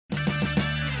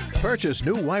Purchase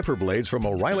new wiper blades from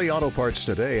O'Reilly Auto Parts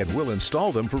today and we'll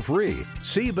install them for free.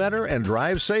 See better and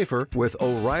drive safer with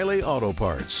O'Reilly Auto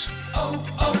Parts.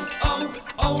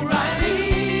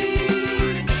 O'Reilly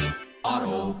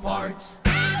Auto Parts.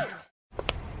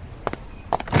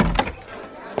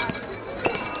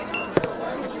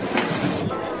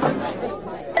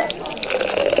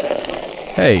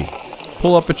 Hey,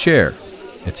 pull up a chair.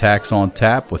 It's Hacks on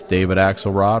Tap with David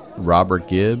Axelrod, Robert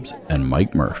Gibbs, and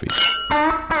Mike Murphy.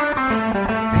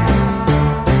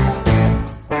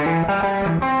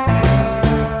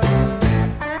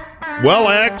 Well,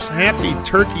 Axe, happy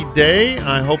Turkey Day.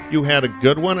 I hope you had a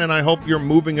good one, and I hope you're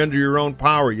moving under your own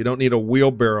power. You don't need a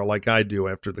wheelbarrow like I do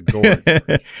after the gourd.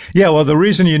 Yeah, well, the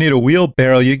reason you need a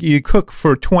wheelbarrow, you cook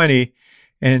for 20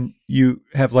 and you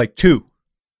have like 2.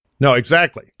 No,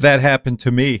 exactly. That happened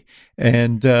to me.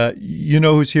 And you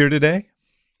know who's here today?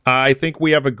 I think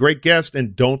we have a great guest,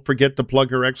 and don't forget to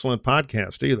plug her excellent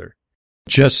podcast either.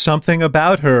 Just something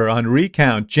about her on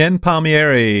Recount. Jen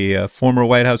Palmieri, a former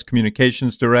White House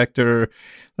communications director,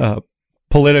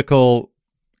 political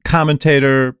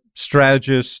commentator,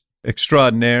 strategist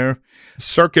extraordinaire.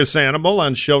 Circus Animal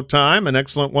on Showtime, an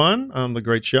excellent one on The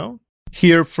Great Show.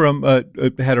 Here from,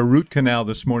 had a root canal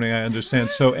this morning, I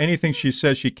understand. So anything she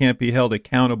says, she can't be held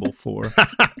accountable for.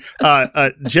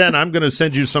 Jen, I'm going to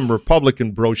send you some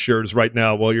Republican brochures right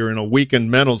now while you're in a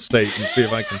weakened mental state and see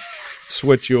if I can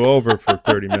switch you over for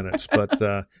 30 minutes. But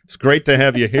it's great to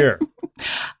have you here.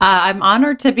 I'm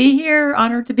honored to be here,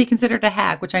 honored to be considered a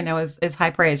hack, which I know is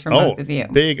high praise from both of you.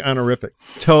 Big honorific.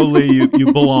 Totally,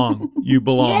 you belong. You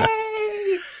belong. Yay!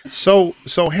 So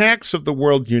hacks of the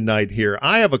world unite here.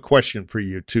 I have a question for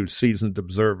you two seasoned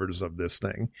observers of this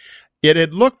thing. It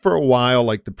had looked for a while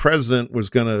like the president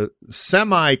was going to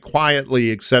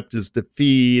semi-quietly accept his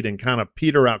defeat and kind of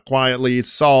peter out quietly,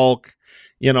 sulk,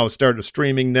 start a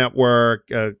streaming network,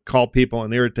 call people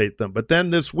and irritate them. But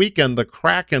then this weekend, the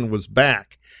Kraken was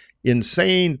back.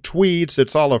 Insane tweets.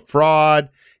 It's all a fraud.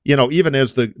 Even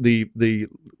as the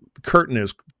curtain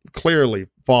is clearly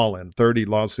fallen, 30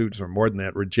 lawsuits or more than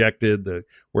that rejected.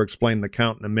 We're explaining the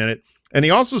count in a minute. And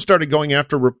he also started going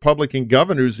after Republican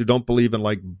governors who don't believe in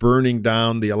burning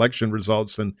down the election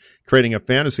results and creating a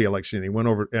fantasy election. He went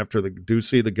over after the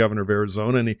Ducey, the governor of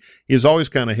Arizona, and he's always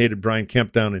kind of hated Brian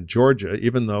Kemp down in Georgia,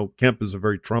 even though Kemp is a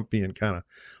very Trumpian kind of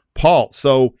Paul.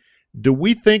 So do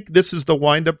we think this is the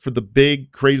windup for the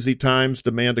big crazy times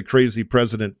demand a crazy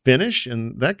president finish?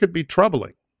 And that could be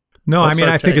troubling. No, I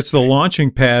think it's the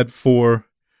launching pad for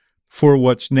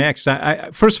what's next.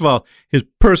 First of all, his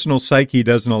personal psyche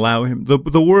doesn't allow him.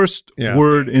 The worst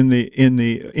word in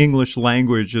the English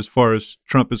language as far as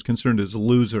Trump is concerned is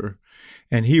loser,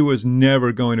 and he was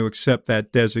never going to accept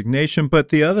that designation. But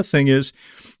the other thing is,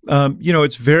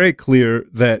 it's very clear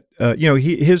that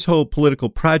his whole political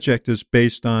project is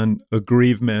based on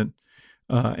aggrievement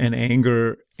and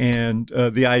anger, and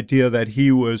the idea that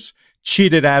he was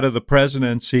cheated out of the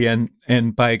presidency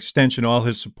and by extension all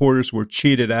his supporters were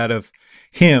cheated out of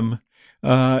him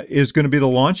is going to be the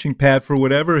launching pad for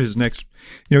whatever his next,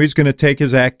 he's going to take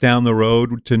his act down the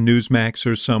road to Newsmax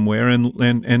or somewhere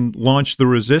and launch the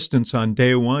resistance on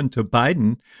day one to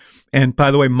Biden. And by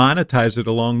the way, monetize it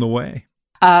along the way.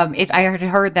 I had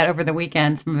heard that over the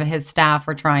weekend, some of his staff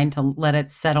were trying to let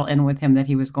it settle in with him that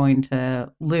he was going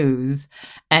to lose.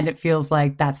 And it feels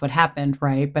like that's what happened,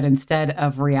 right? But instead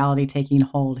of reality taking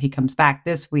hold, he comes back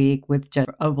this week with just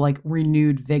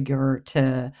renewed vigor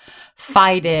to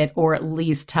fight it, or at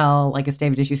least tell, as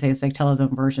David, as you say, it's tell his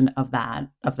own version of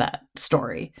that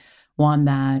story.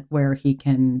 One where he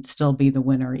can still be the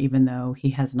winner, even though he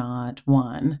has not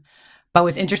won. But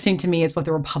what's interesting to me is what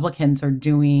the Republicans are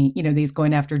doing. He's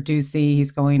going after Ducey.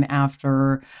 He's going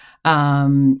after,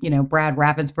 Brad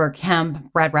Raffensperger,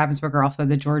 Kemp. Brad Raffensperger, also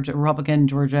the Republican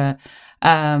Georgia.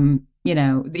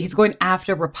 He's going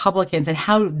after Republicans, and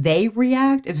how they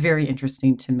react is very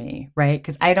interesting to me, right?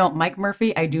 Because Mike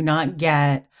Murphy, I do not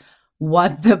get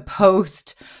what the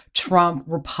post-Trump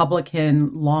Republican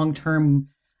long-term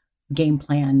game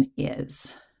plan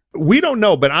is. We don't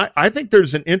know, but I think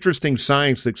there's an interesting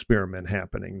science experiment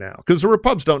happening now because the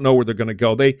Repubs don't know where they're going to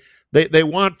go. They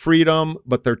want freedom,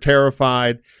 but they're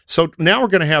terrified. So now we're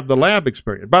going to have the lab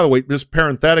experience. By the way, just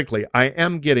parenthetically, I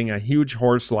am getting a huge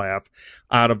horse laugh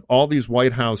out of all these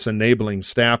White House enabling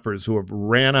staffers who have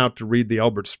ran out to read the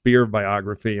Albert Speer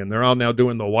biography, and they're all now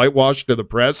doing the whitewash to the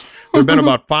press. There have been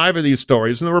about 5 of these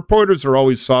stories, and the reporters are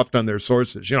always soft on their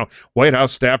sources. White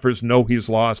House staffers know he's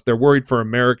lost. They're worried for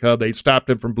America. They stopped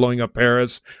him from blowing up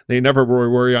Paris. They never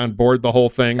were on board the whole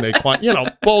thing. They,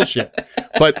 bullshit.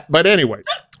 But anyway,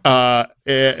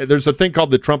 There's a thing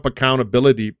called the Trump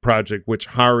Accountability Project, which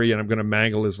Hari, and I'm going to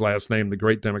mangle his last name, the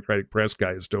great Democratic press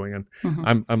guy, is doing,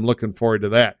 and I'm looking forward to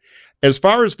that. As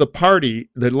far as the party,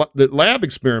 the lab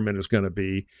experiment is going to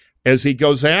be, as he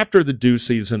goes after the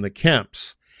Duceys and the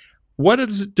Kemps, what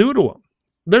does it do to them?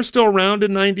 They're still around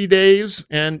in 90 days,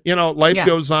 and, life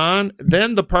goes on.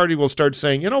 Then the party will start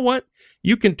saying, you know what?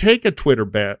 You can take a Twitter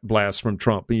blast from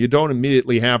Trump, and you don't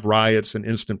immediately have riots and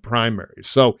instant primaries.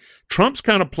 So Trump's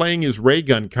kind of playing his ray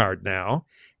gun card now.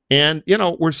 And,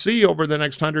 we'll see over the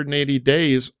next 180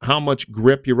 days how much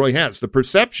grip he really has. The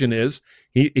perception is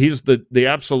he's the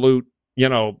absolute,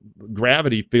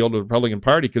 gravity field of the Republican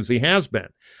Party, because he has been.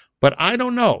 But I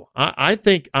don't know. I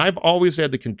think I've always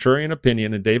had the contrarian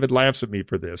opinion, and David laughs at me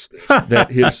for this,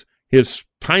 that his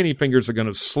tiny fingers are going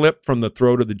to slip from the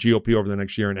throat of the GOP over the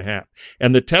next year and a half.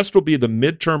 And the test will be the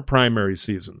midterm primary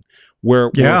season,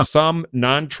 where some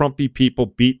non-Trumpy people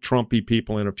beat Trumpy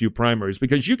people in a few primaries.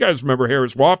 Because you guys remember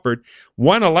Harris Wofford,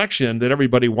 one election that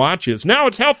everybody watches. Now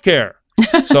it's healthcare.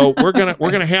 So we're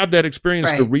gonna have that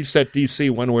experience to reset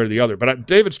DC one way or the other. But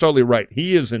David's totally right.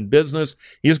 He is in business.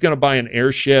 He's going to buy an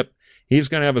airship. He's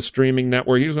going to have a streaming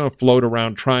network. He's going to float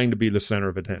around trying to be the center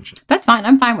of attention. That's fine.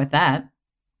 I'm fine with that.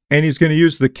 And he's going to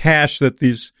use the cash that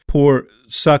these poor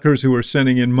suckers who are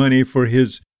sending in money for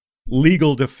his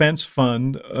legal defense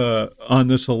fund on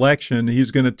this election.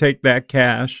 He's going to take that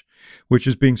cash, which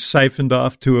is being siphoned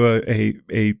off to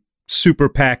a super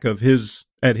PAC of his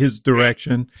at his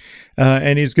direction,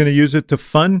 and he's going to use it to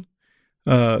fund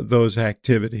those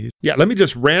activities. Yeah, let me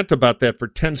just rant about that for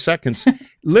 10 seconds.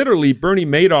 Literally, Bernie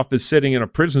Madoff is sitting in a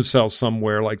prison cell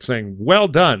somewhere, like saying, well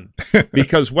done.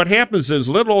 Because what happens is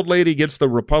little old lady gets the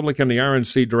Republican, the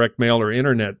RNC direct mail or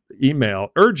internet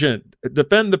email, urgent,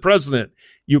 defend the president.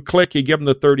 You click, you give them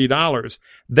the $30.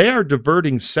 They are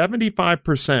diverting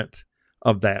 75%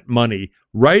 of that money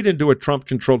right into a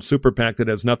Trump-controlled super PAC that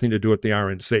has nothing to do with the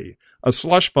RNC. A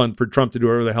slush fund for Trump to do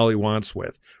whatever the hell he wants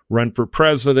with. Run for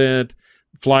president,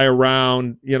 fly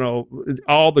around,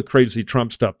 all the crazy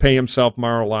Trump stuff. Pay himself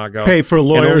Mar-a-Lago. Pay for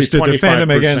lawyers to defend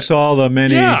him against all the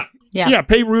many... Yeah,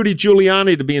 pay Rudy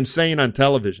Giuliani to be insane on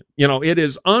television. It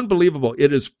is unbelievable.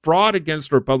 It is fraud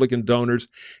against Republican donors.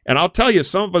 And I'll tell you,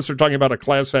 some of us are talking about a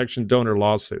class action donor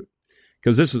lawsuit,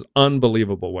 because this is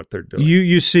unbelievable what they're doing.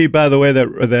 You see, by the way,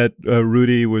 that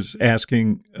Rudy is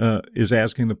asking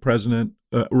the president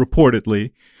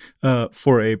reportedly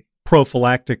for a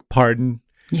prophylactic pardon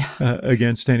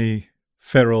against any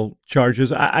federal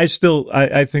charges. I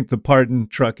think the pardon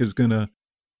truck is going to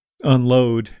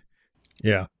unload.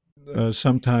 Yeah,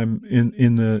 sometime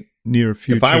in the near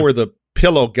future. If I were the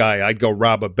pillow guy, I'd go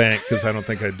rob a bank, because I don't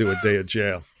think I'd do a day of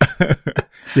jail.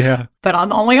 Yeah, but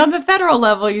only on the federal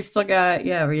level, you still got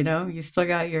you still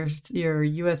got your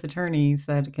U.S. attorneys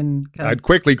that can. I'd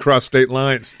quickly cross state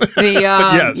lines.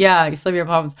 Yes. Yeah, you still have your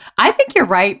problems. I think you're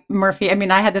right, Murphy. I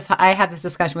mean, I had this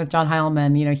discussion with John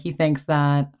Heilman. He thinks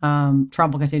that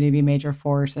Trump will continue to be a major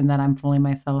force, and that I'm fooling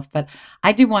myself. But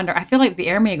I do wonder. I feel like the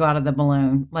air may go out of the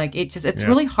balloon. Like it's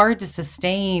really hard to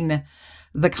sustain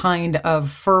the kind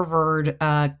of fervored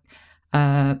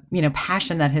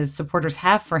passion that his supporters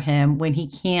have for him when he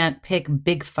can't pick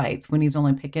big fights, when he's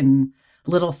only picking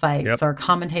little fights or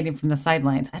commentating from the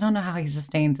sidelines. I don't know how he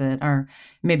sustains it, or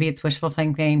maybe it's wishful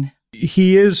thinking.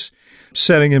 He is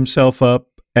setting himself up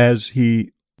as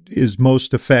he is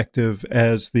most effective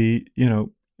as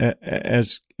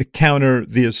as counter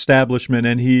the establishment,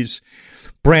 and he's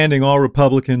branding all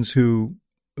Republicans who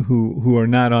are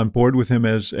not on board with him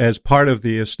as part of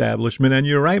the establishment. And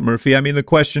you're right, Murphy. I mean, the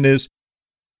question is,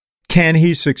 can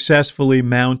he successfully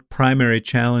mount primary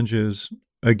challenges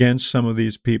against some of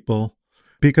these people?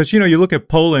 Because, you look at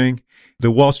polling, the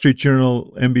Wall Street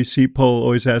Journal NBC poll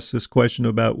always asks this question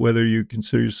about whether you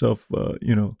consider yourself, a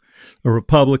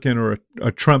Republican or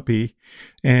a Trumpy.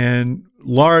 And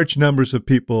large numbers of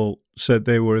people said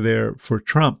they were there for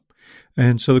Trump.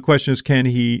 And so the question is, can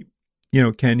he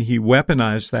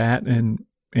weaponize that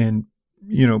and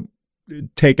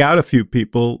take out a few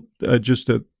people just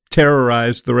to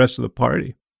terrorize the rest of the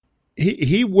party?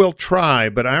 He will try,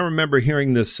 but I remember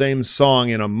hearing this same song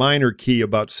in a minor key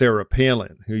about Sarah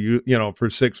Palin, who for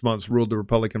 6 months ruled the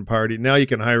Republican Party. Now you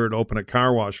can hire her to open a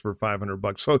car wash for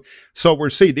 $500. So we'll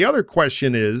see. The other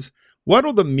question is, what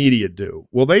will the media do?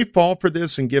 Will they fall for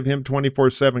this and give him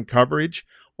 24/7 coverage,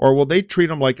 or will they treat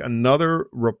him like another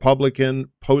Republican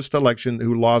post-election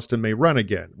who lost and may run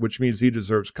again, which means he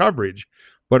deserves coverage?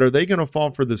 But are they going to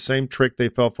fall for the same trick they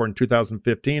fell for in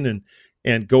 2015 and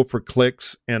and go for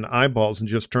clicks and eyeballs and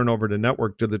just turn over the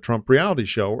network to the Trump reality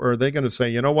show? Or are they going to say,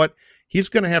 you know what, he's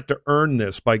going to have to earn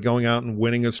this by going out and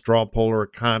winning a straw poll or a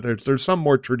contest? There's some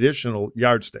more traditional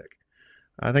yardstick.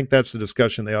 I think that's the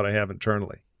discussion they ought to have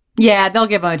internally. Yeah, they'll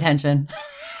give him attention.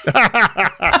 No,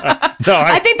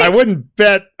 I wouldn't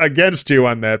bet against you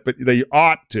on that, but they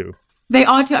ought to. They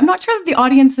ought to. I'm not sure that the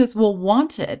audiences will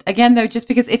want it. Again, though, just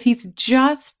because if he's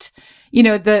just,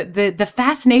 the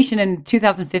fascination in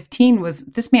 2015 was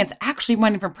this man's actually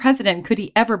running for president. Could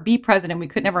he ever be president? We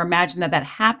could never imagine that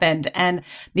happened. And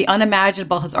the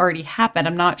unimaginable has already happened.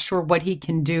 I'm not sure what he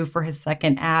can do for his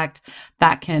second act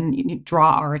that can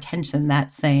draw our attention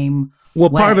that same Well,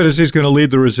 way. part of it is he's going to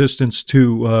lead the resistance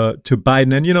to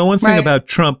Biden. And, one thing about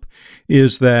Trump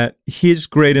is that his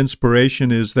great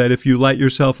inspiration is that if you light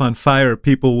yourself on fire,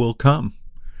 people will come.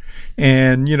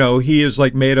 And, he is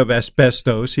like made of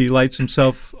asbestos. He lights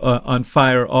himself on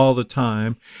fire all the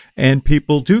time, and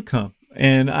people do come.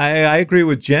 And I agree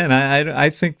with Jen. I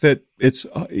think that it's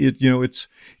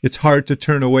hard to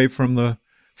turn away from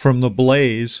the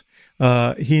blaze.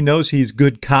 He knows he's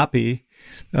good copy.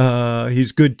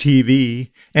 He's good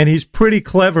TV, and he's pretty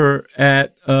clever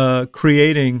at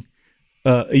creating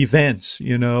events.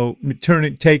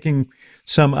 Taking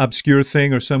some obscure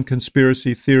thing or some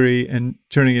conspiracy theory and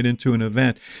turning it into an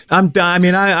event.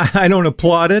 I don't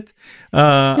applaud it.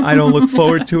 I don't look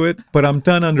forward to it, but I'm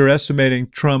done underestimating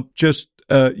Trump. Just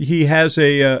he has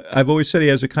I've always said he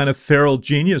has a kind of feral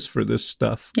genius for this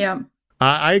stuff. Yeah.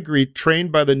 I agree,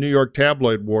 trained by the New York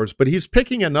tabloid wars, but he's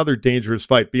picking another dangerous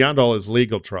fight beyond all his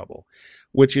legal trouble,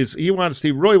 which is he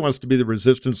really wants to be the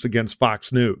resistance against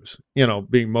Fox News,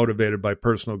 being motivated by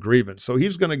personal grievance. So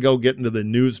he's going to go get into the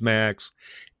Newsmax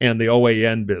and the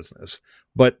OAN business.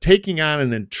 But taking on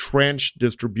an entrenched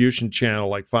distribution channel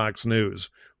like Fox News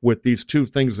with these two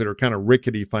things that are kind of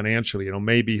rickety financially,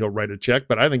 maybe he'll write a check,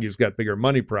 but I think he's got bigger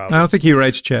money problems. I don't think he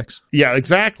writes checks. Yeah,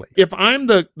 exactly. If I'm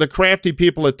the crafty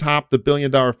people atop the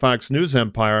billion-dollar Fox News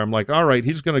empire, I'm like, all right,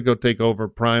 he's going to go take over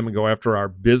Prime and go after our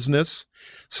business.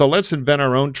 So let's invent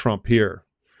our own Trump here.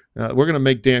 We're going to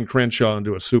make Dan Crenshaw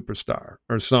into a superstar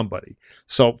or somebody.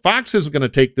 So Fox isn't going to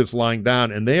take this lying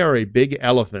down, and they are a big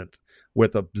elephant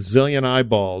with a bazillion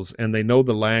eyeballs, and they know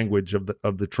the language of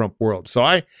the Trump world.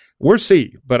 So we'll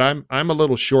see, but I'm a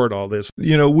little short all this.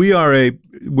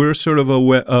 We're sort of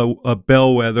a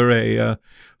bellwether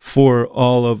for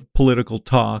all of political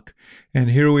talk.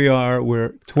 And here we are,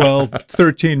 we're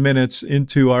 13 minutes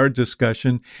into our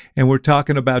discussion, and we're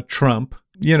talking about Trump.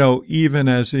 Even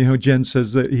as, Jen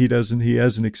says that he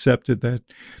hasn't accepted that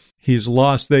he's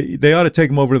lost. They ought to take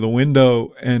him over to the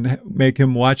window and make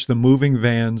him watch the moving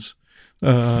vans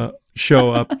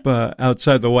show up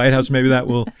outside the White House. Maybe that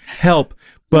will help.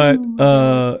 But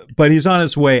he's on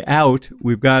his way out.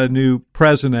 We've got a new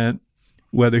president,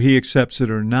 whether he accepts it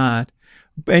or not.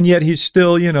 And yet he's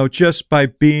still, just by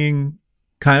being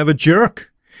kind of a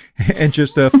jerk and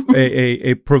just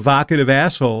a provocative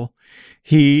asshole,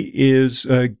 he is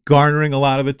garnering a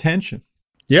lot of attention.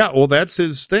 Yeah, well, that's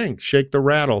his thing. Shake the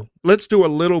rattle. Let's do a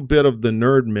little bit of the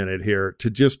nerd minute here to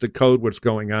just decode what's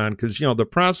going on, because, the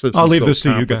process I'll is leave so this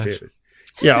complicated. to you guys.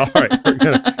 Yeah, all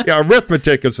right.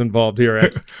 Arithmetic is involved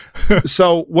here.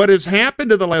 So what has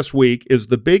happened in the last week is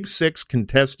the big 6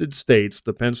 contested states,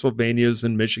 the Pennsylvanias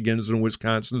and Michigans and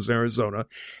Wisconsins, Arizona,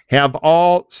 have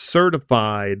all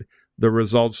certified the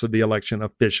results of the election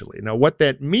officially. Now, what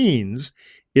that means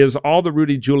is all the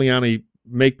Rudy Giuliani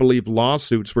make-believe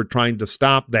lawsuits were trying to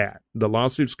stop that. The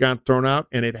lawsuits got thrown out,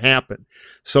 and it happened.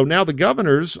 So now the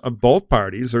governors of both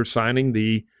parties are signing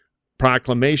the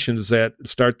proclamations that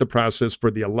start the process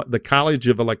for the College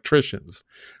of Electricians,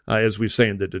 as we say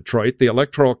in the Detroit, the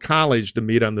Electoral College, to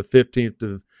meet on the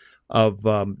 15th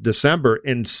of December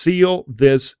and seal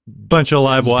this bunch of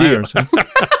live wires.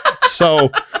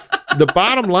 So the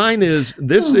bottom line is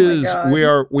we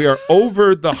are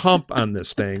over the hump on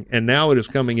this thing, and now it is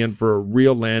coming in for a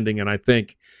real landing. And I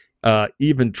think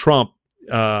even Trump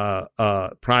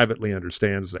privately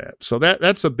understands that. So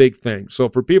that's a big thing. So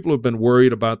for people who've been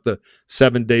worried about the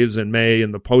 7 days in May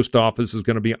and the post office is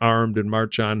going to be armed and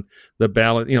march on the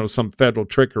ballot, some federal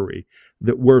trickery,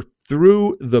 that we're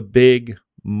through the big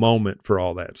moment for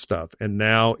all that stuff. And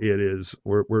now it is,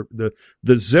 the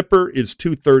zipper is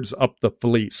 2/3 up the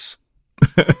fleece.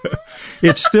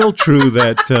 It's still true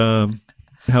that,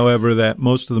 however, that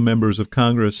most of the members of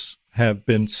Congress have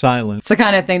been silent. It's the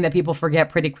kind of thing that people forget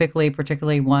pretty quickly,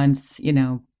 particularly once,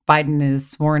 Biden is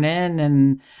sworn in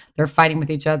and they're fighting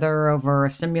with each other over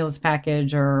a stimulus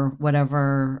package or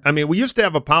whatever. I mean, we used to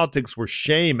have a politics where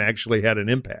shame actually had an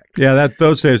impact. Yeah,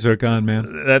 those days are gone,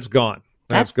 man. That's gone.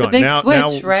 That's gone. The big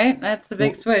switch, right? That's the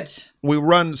big switch. We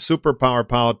run superpower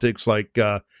politics like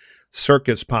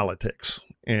circus politics,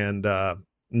 and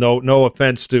no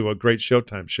offense to a great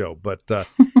Showtime show, but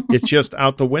it's just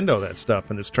out the window, that stuff,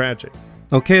 and it's tragic.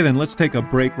 Okay, then let's take a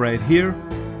break right here,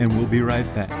 and we'll be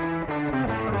right back.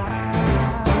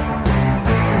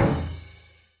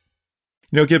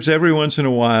 You know, Gibbs, every once in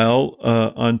a while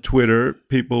on Twitter,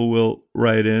 people will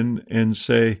write in and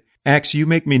say, Axe, you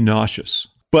make me nauseous.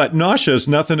 But nausea is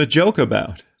nothing to joke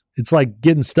about. It's like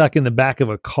getting stuck in the back of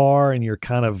a car and you're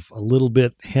kind of a little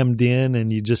bit hemmed in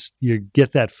and you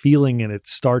get that feeling and it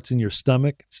starts in your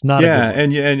stomach. It's not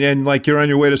and like you're on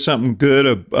your way to something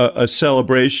good, a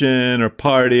celebration or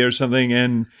party or something,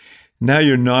 and now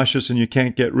you're nauseous and you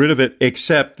can't get rid of it,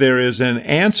 except there is an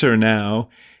answer now,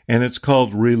 and it's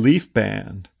called Relief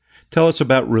Band. Tell us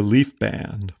about Relief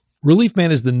Band. Relief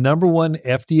Band is the #1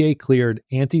 FDA-cleared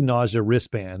anti-nausea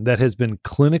wristband that has been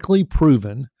clinically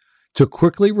proven to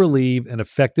quickly relieve and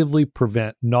effectively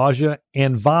prevent nausea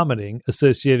and vomiting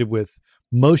associated with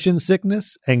motion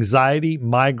sickness, anxiety,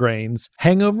 migraines,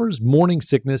 hangovers, morning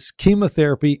sickness,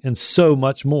 chemotherapy, and so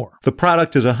much more. The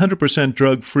product is 100%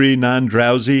 drug-free,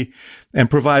 non-drowsy, and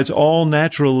provides all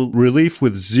natural relief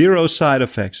with zero side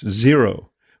effects, zero,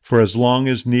 for as long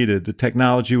as needed. The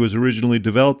technology was originally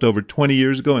developed over 20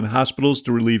 years ago in hospitals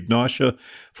to relieve nausea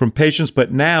from patients,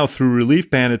 but now through Relief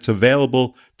Band, it's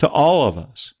available to all of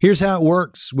us. Here's how it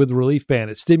works with Relief Band.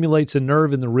 It stimulates a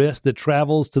nerve in the wrist that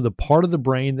travels to the part of the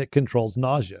brain that controls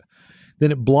nausea.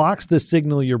 Then it blocks the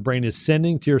signal your brain is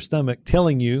sending to your stomach,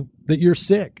 telling you that you're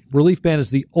sick. Relief Band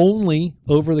is the only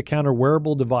over-the-counter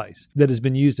wearable device that has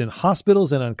been used in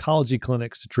hospitals and oncology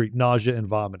clinics to treat nausea and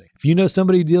vomiting. If you know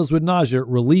somebody who deals with nausea,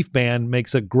 Relief Band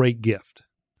makes a great gift.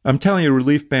 I'm telling you,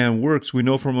 Relief Band works. We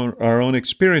know from our own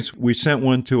experience. We sent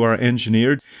one to our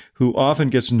engineer who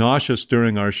often gets nauseous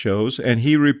during our shows, and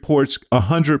he reports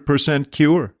 100%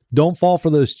 cure. Don't fall for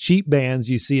those cheap bands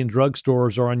you see in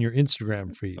drugstores or on your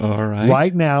Instagram feed. All right.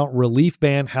 Right now, Relief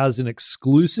Band has an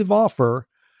exclusive offer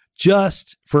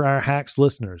just for our Hacks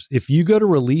listeners. If you go to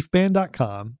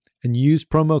reliefband.com and use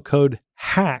promo code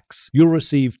HACKS, you'll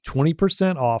receive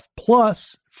 20% off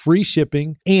plus free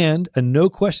shipping and a no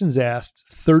questions asked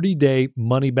 30-day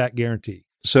money-back guarantee.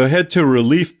 So head to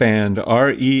Relief Band,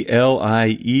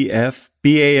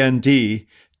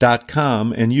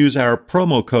 ReliefBand.com, and use our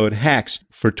promo code HACKS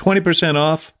for 20%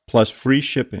 off plus free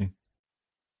shipping.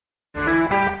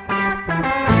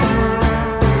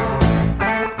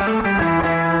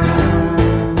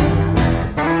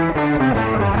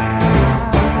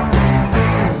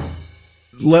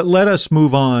 Let us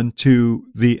move on to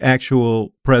the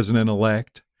actual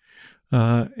president-elect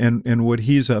and what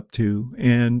he's up to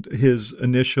and his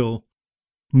initial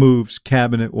moves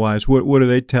cabinet-wise. What do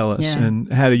they tell us,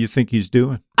 and how do you think he's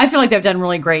doing? I feel like they've done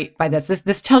really great by this.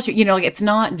 This tells you, like, it's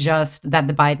not just that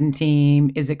the Biden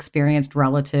team is experienced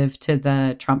relative to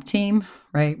the Trump team,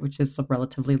 right, which is a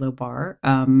relatively low bar.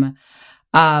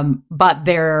 But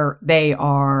they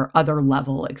are other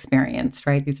level experienced,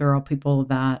 right? These are all people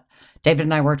that David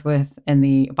and I worked with in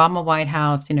the Obama White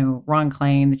House. Ron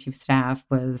Klain, the chief of staff,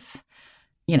 was,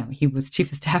 he was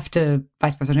chief of staff to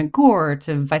Vice President Gore,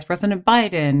 to Vice President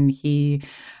Biden. He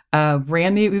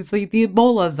ran the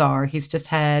Ebola czar. He's just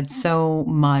had so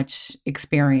much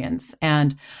experience.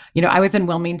 And, I was in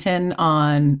Wilmington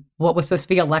on what was supposed to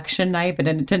be election night, but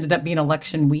it ended up being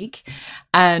election week.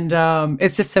 And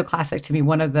it's just so classic to me.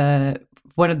 One of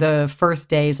the first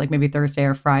days, like maybe Thursday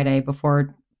or Friday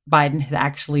before Biden had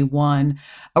actually won,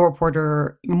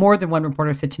 more than one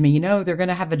reporter said to me, they're going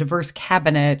to have a diverse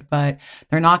cabinet, but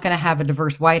they're not going to have a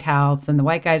diverse White House, and the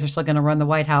white guys are still going to run the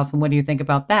White House. And what do you think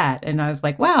about that? And I was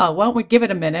like, well, why don't we give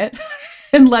it a minute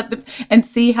and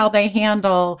see how they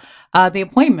handle the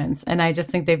appointments? And I just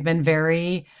think they've been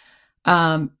very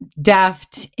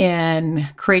deft in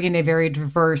creating a very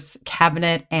diverse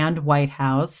cabinet and White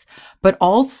House, but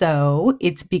also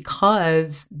it's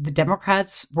because the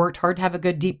Democrats worked hard to have a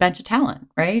good deep bench of talent,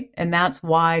 right? And that's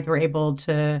why they're able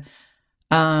to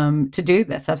do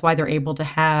this. That's why they're able to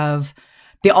have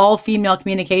the all-female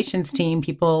communications team.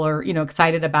 People are,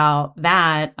 excited about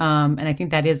that, and I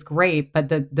think that is great.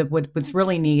 But what's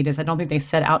really neat is I don't think they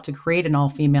set out to create an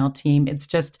all-female team. It's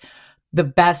just the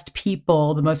best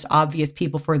people, the most obvious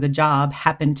people for the job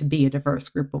happen to be a diverse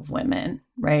group of women,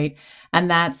 right? And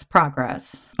that's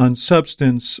progress. On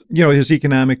substance, his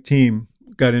economic team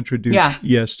got introduced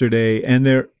yesterday, and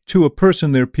they're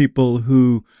people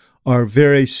who are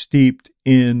very steeped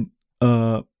in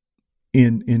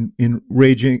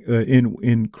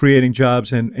creating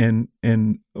jobs and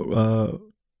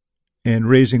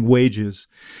raising wages.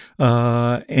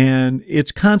 And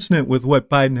it's consonant with what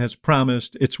Biden has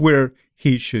promised. It's where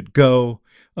he should go.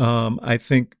 I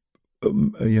think,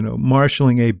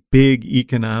 marshaling a big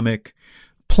economic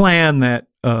plan that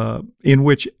in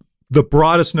which the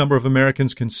broadest number of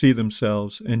Americans can see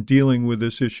themselves, and dealing with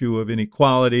this issue of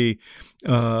inequality,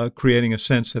 creating a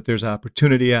sense that there's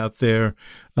opportunity out there,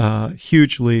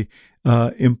 hugely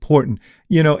important.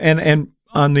 And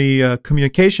on the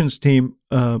communications team,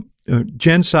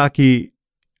 Jen Psaki,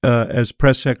 as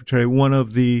press secretary, one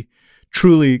of the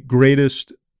truly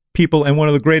greatest people and one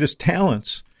of the greatest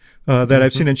talents that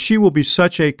I've seen. And she will be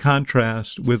such a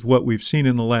contrast with what we've seen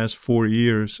in the last 4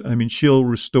 years. I mean, she'll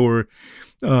restore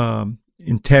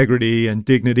integrity and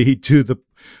dignity to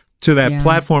that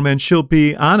platform, and she'll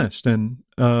be honest and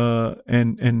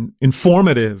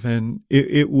informative, and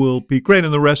it will be great.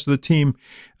 And the rest of the team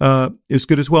is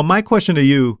good as well. My question to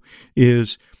you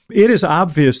is, it is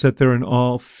obvious that they're an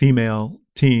all-female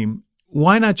team.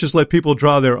 Why not just let people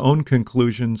draw their own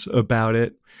conclusions about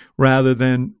it rather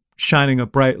than shining a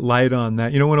bright light on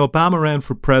that? When Obama ran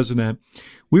for president,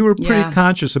 we were pretty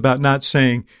conscious about not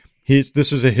saying,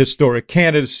 this is a historic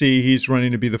candidacy, he's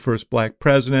running to be the first black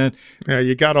president. Yeah,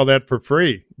 you got all that for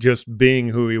free, just being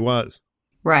who he was.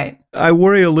 Right. I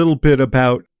worry a little bit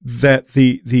about that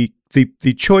the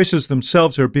choices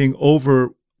themselves are being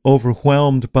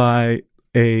overwhelmed by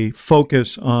a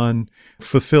focus on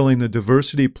fulfilling the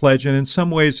diversity pledge. And in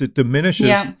some ways it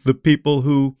diminishes the people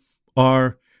who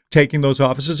are taking those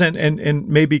offices and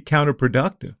may be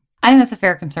counterproductive. I think that's a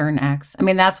fair concern, X. I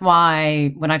mean, that's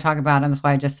why when I talk about it, and that's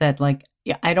why I just said,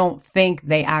 I don't think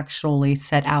they actually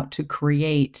set out to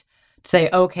say,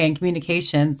 okay, in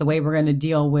communications, the way we're going to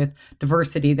deal with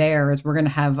diversity there is we're going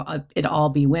to have it all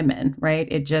be women, right?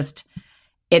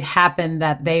 It happened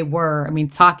that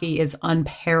Psaki is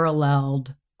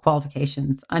unparalleled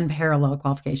qualifications.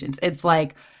 It's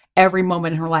like every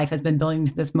moment in her life has been building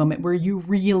to this moment where you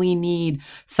really need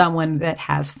someone that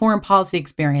has foreign policy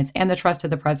experience and the trust of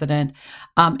the president,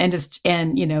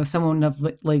 and someone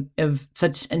of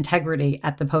such integrity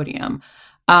at the podium.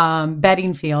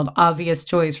 Bedingfield, obvious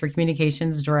choice for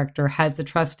communications director, has the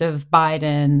trust of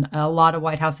Biden, a lot of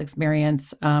White House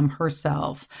experience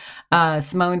herself.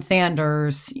 Simone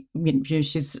Sanders,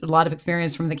 she's a lot of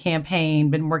experience from the campaign,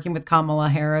 been working with Kamala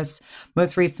Harris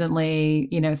most recently.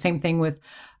 Same thing with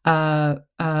Karine.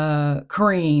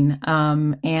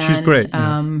 And she's great.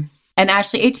 And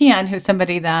Ashley Etienne, who's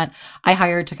somebody that I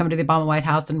hired to come to the Obama White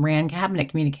House and ran cabinet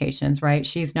communications, right?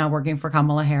 She's now working for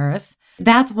Kamala Harris.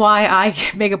 That's why I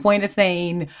make a point of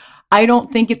saying, I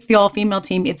don't think it's the all-female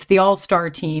team. It's the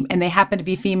all-star team, and they happen to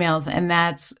be females, and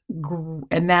that's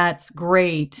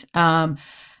great. And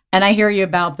I hear you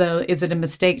about is it a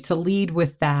mistake to lead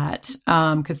with that?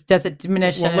 Because does it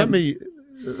diminish? Well,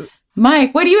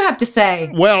 Mike, what do you have to say?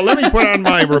 Well, let me put on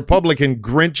my Republican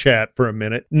Grinch hat for a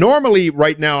minute. Normally,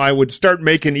 right now, I would start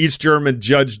making East German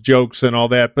judge jokes and all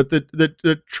that. But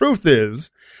the truth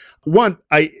is, one,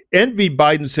 I envy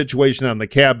Biden's situation on the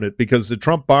cabinet because the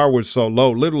Trump bar was so low.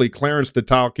 Literally, Clarence the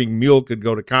Talking Mule could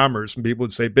go to Commerce and people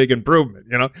would say big improvement,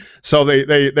 So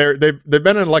they've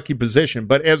been in a lucky position.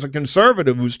 But as a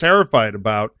conservative who's terrified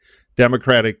about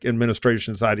Democratic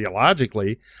administrations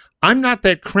ideologically, I'm not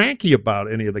that cranky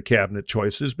about any of the cabinet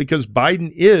choices because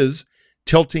Biden is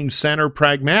tilting center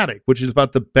pragmatic, which is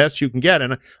about the best you can get.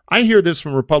 And I hear this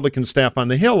from Republican staff on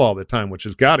the Hill all the time, which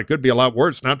is, God, it could be a lot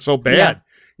worse. Not so bad.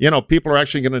 People are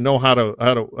actually going to know how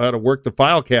to work the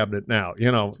file cabinet now,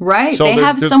 Right. So they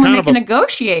have someone they can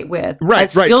negotiate with.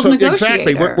 Right. So negotiator.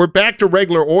 Exactly. We're back to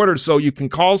regular order. So you can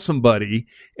call somebody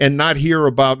and not hear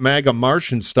about MAGA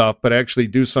Martian stuff, but actually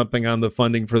do something on the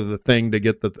funding for the thing to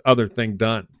get the other thing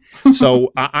done.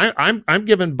 So I'm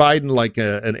giving Biden like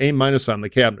an A- on the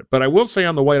cabinet. But I will say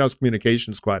on the White House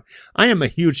Communications Squad, I am a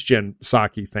huge Jen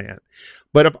Psaki fan.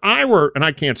 But if I were, and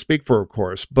I can't speak for her, of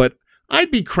course, but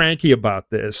I'd be cranky about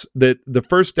this, that the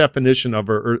first definition of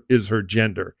her is her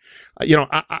gender.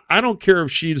 I don't care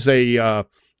if she's a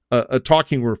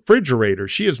talking refrigerator.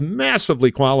 She is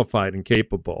massively qualified and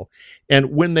capable.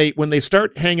 And when they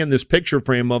start hanging this picture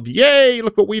frame of, yay,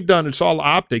 look what we've done, it's all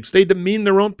optics, they demean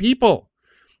their own people.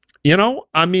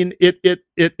 I mean, it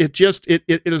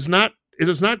is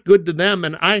not good to them.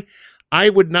 And I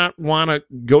would not want to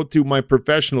go through my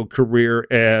professional career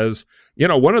as,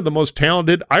 one of the most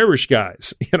talented Irish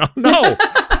guys. No,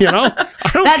 I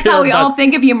don't That's care how we about, all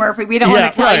think of you, Murphy. We don't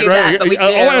want to tell you that, but we do.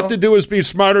 All I have to do is be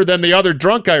smarter than the other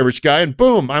drunk Irish guy, and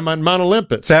boom, I'm on Mount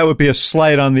Olympus. That would be a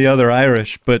slight on the other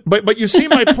Irish, but you see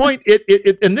my point.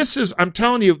 And this is, I'm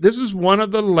telling you, this is one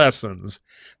of the lessons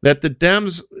that the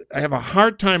Dems have a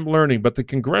hard time learning, but the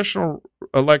congressional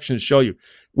elections show you.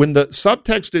 When the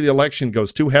subtext of the election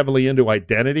goes too heavily into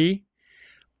identity,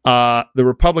 the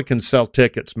Republicans sell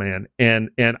tickets, man. And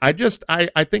I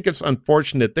think it's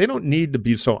unfortunate. They don't need to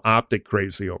be so optic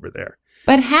crazy over there.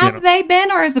 But have they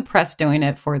been, or is the press doing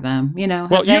it for them?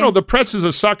 Well, the press is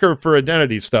a sucker for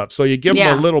identity stuff. So you give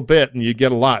them a little bit and you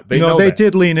get a lot. They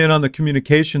did lean in on the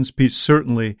communications piece.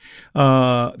 Certainly,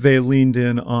 they leaned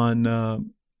in on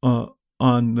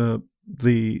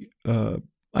the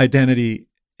identity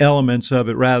elements of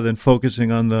it rather than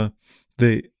focusing on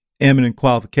the eminent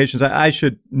qualifications. I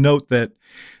should note that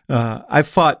I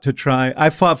fought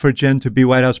for Jen to be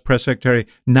White House press secretary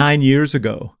 9 years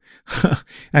ago.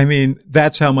 I mean,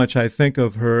 that's how much I think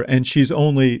of her, and she's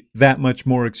only that much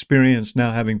more experienced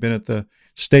now, having been at the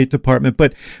State Department.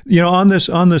 But on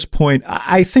this point,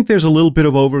 I think there's a little bit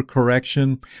of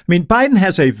overcorrection. I mean, Biden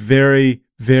has a very,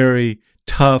 very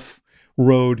tough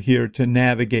road here to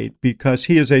navigate because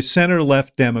he is a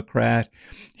center-left Democrat.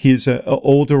 He's an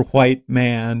older white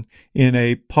man in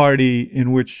a party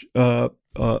in which the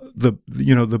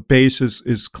base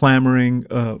is clamoring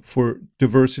for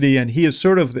diversity, and he is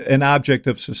sort of an object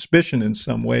of suspicion in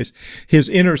some ways. His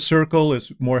inner circle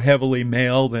is more heavily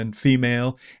male than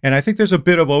female, and I think there's a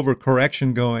bit of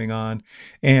overcorrection going on.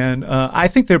 And I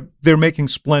think they're making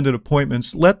splendid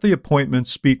appointments. Let the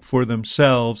appointments speak for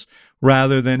themselves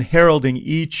rather than heralding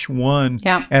each one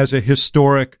as a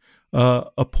historic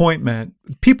appointment.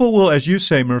 People will, as you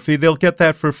say, Murphy, they'll get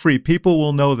that for free. People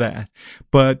will know that.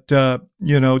 But,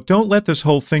 don't let this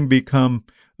whole thing become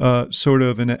sort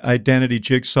of an identity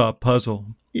jigsaw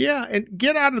puzzle. Yeah, and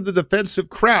get out of the defensive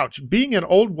crouch. Being an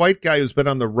old white guy who's been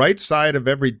on the right side of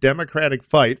every Democratic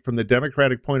fight from the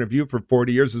Democratic point of view for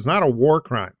 40 years is not a war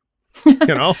crime.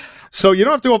 So you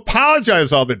don't have to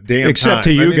apologize all the damn except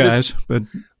time. to you guys. But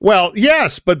well,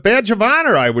 yes, but badge of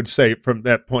honor, I would say, from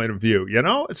that point of view.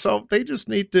 So they just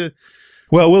need to.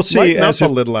 Well, we'll see as a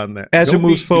little on that as it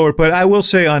moves forward. But I will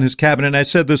say on his cabinet, and I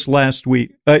said this last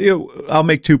week. I'll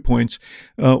make 2 points.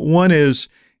 One is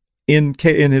in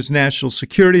his national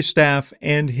security staff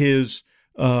and his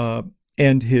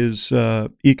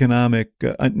economic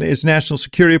his national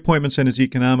security appointments and his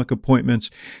economic appointments.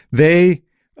 They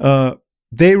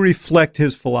reflect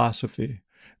his philosophy.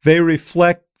 They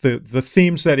reflect the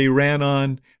themes that he ran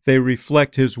on. They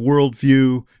reflect his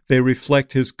worldview. They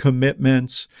reflect his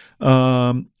commitments.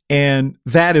 And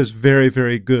that is very,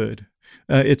 very good.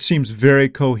 It seems very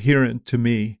coherent to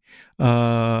me.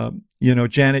 Janet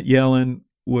Yellen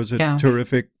was a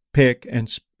terrific pick, and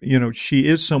she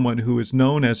is someone who is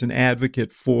known as an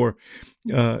advocate for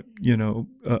an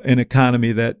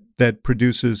economy that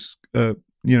produces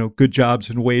good jobs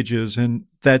and wages, and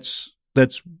that's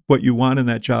what you want in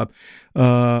that job.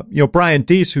 Brian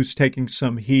Deese, who's taking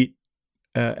some heat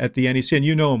at the NEC, and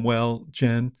you know him well,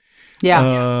 Jen.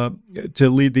 To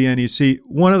lead the NEC,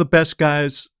 one of the best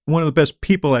guys, one of the best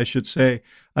people, I should say,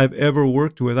 I've ever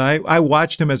worked with. I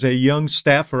watched him as a young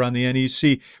staffer on the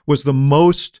NEC, was the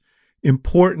most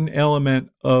important element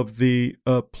of the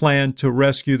plan to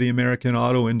rescue the American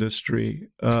auto industry.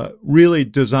 Really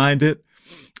designed it.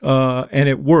 And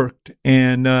it worked,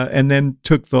 and then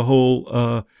took the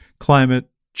whole climate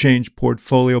change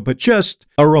portfolio. But just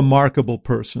a remarkable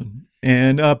person,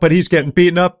 but he's getting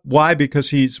beaten up. Why?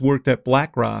 Because he's worked at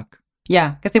BlackRock.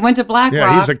 Yeah, because he went to BlackRock.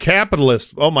 Yeah, he's a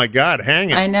capitalist. Oh my God, hang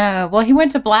it! I know. Well, he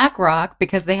went to BlackRock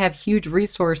because they have huge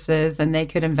resources and they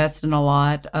could invest in a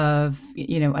lot of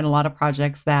in a lot of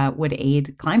projects that would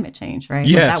aid climate change. Right?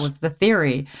 Yes, that was the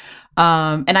theory.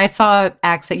 And I saw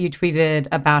Axe that you tweeted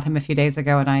about him a few days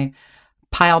ago, and I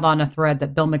piled on a thread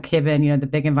that Bill McKibben, the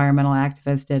big environmental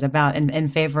activist, did about in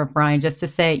favor of Brian, just to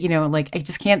say, I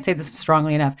just can't say this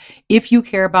strongly enough. If you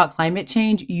care about climate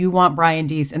change, you want Brian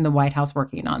Deese in the White House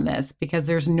working on this, because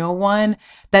there's no one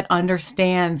that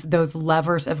understands those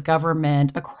levers of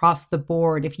government across the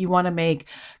board. If you want to make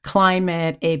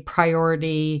climate a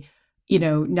priority,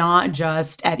 not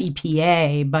just at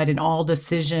EPA, but in all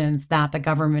decisions that the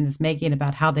government is making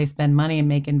about how they spend money and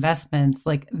make investments,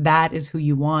 like that is who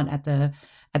you want at the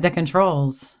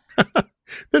controls.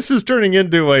 This is turning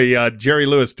into a Jerry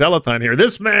Lewis telethon here.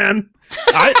 This man,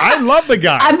 I love the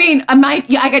guy. I mean,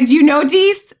 do you know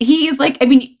Deese? He's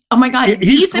oh my God, he's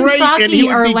Deese great, and Psaki and he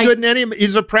would are be good in any.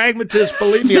 He's a pragmatist.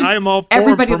 Believe me, I am all for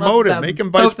him. Promote him, make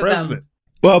him vice president.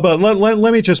 Well, but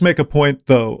let me just make a point,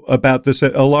 though, about this,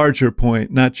 a larger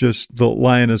point, not just the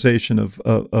lionization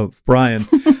of Brian,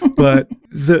 but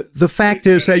the fact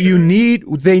is that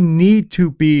they need to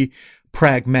be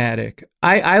pragmatic.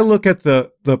 I look at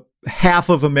the half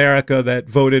of America that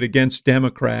voted against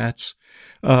Democrats,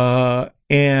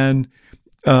 and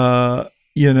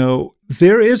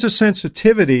there is a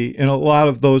sensitivity in a lot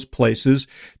of those places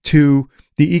to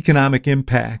the economic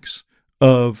impacts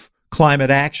of climate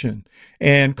action.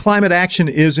 And climate action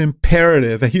is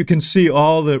imperative. You can see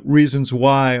all the reasons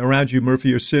why around you, Murphy.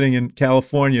 You're sitting in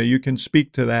California. You can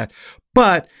speak to that.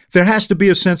 But there has to be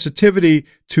a sensitivity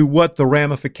to what the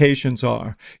ramifications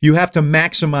are. You have to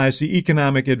maximize the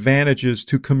economic advantages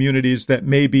to communities that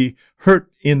may be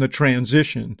hurt in the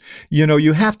transition. You know,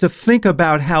 you have to think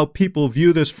about how people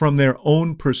view this from their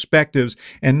own perspectives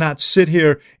and not sit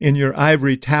here in your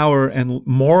ivory tower and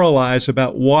moralize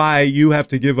about why you have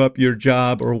to give up your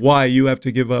job or why you have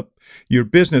to give up your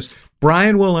business.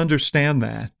 Brian will understand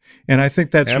that. And I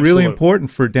think that's really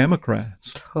important for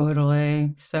Democrats.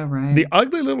 Totally. So right. The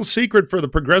ugly little secret for the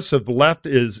progressive left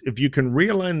is if you can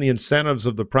realign the incentives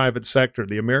of the private sector,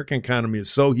 the American economy is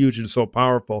so huge and so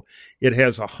powerful, it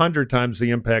has 100 times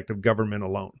the impact of government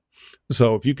alone.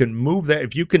 So if you can move that,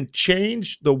 if you can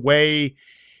change the way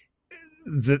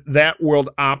that world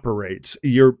operates,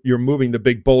 you're moving the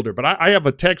big boulder. But I have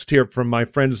a text here from my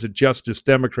friends at Justice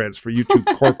Democrats for you two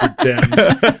corporate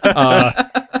Dems.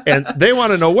 And they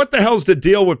want to know, what the hell's the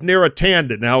deal with Neera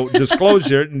Tanden? Now,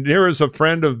 disclosure, Neera's a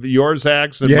friend of yours,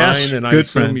 Axe, and mine, and I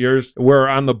assume friend. Yours. We're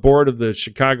on the board of the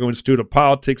Chicago Institute of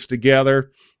Politics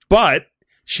together. But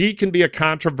she can be a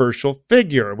controversial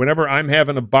figure. Whenever I'm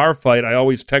having a bar fight, I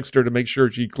always text her to make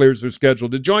sure she clears her schedule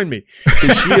to join me,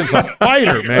 because she is a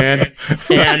fighter, man.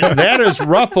 And that has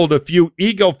ruffled a few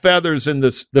ego feathers in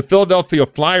this. The Philadelphia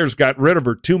Flyers got rid of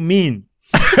her. Too mean.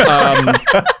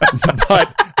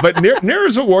 But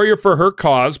Neera's a warrior for her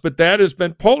cause, but that has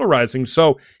been polarizing.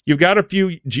 So you've got a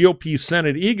few GOP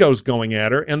Senate egos going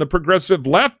at her, and the progressive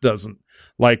left doesn't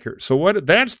like her. So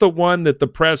that's the one that the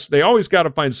press, they always got to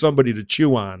find somebody to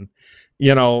chew on,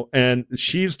 you know, and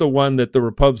she's the one that the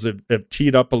Republicans have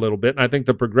teed up a little bit. And I think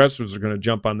the progressives are going to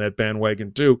jump on that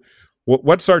bandwagon too.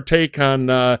 What's our take on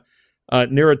Neera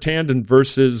Tanden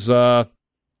versus a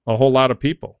whole lot of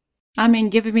people? I mean,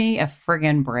 give me a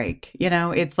friggin' break. You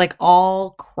know, it's like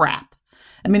all crap.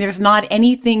 I mean, there's not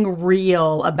anything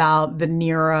real about the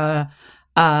Neera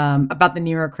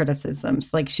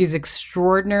criticisms. Like, she's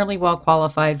extraordinarily well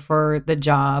qualified for the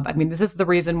job. I mean, this is the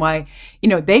reason why, you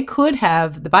know, the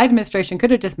Biden administration could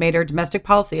have just made her domestic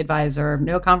policy advisor,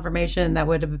 no confirmation that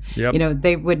would have, you know,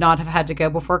 they would not have had to go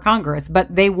before Congress,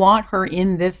 but they want her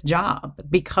in this job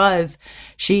because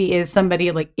she is somebody,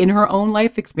 like, in her own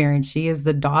life experience. She is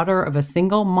the daughter of a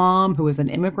single mom who is an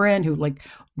immigrant who, like,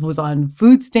 was on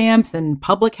food stamps and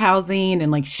public housing,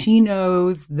 and, like, she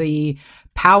knows the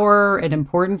power and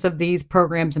importance of these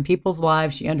programs in people's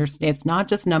lives. She understands it's not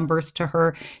just numbers to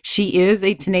her. She is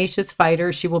a tenacious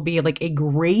fighter. She will be like a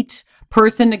great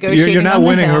person negotiating. You're not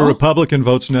winning her Republican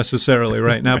votes necessarily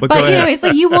right now, but go ahead. You know, it's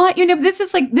like you want, you know, this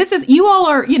is, you all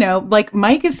are, you know, like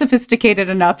Mike is sophisticated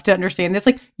enough to understand this.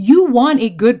 Like, you want a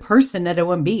good person at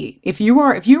OMB. If you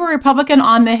are a Republican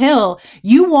on the Hill,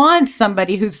 you want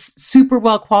somebody who's super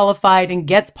well qualified and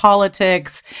gets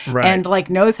politics and like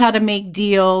knows how to make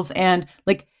deals, and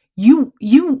like, you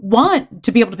want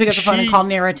to be able to pick up the phone and call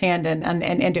Neera Tanden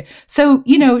and so,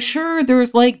 you know, sure,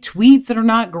 there's like tweets that are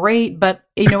not great, but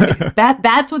you know,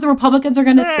 that's what the Republicans are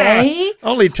going to say.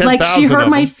 Only 10,000. Like, she hurt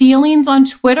my feelings on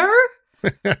Twitter.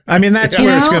 I mean, that's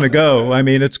where it's going to go. I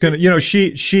mean, it's going to, you know,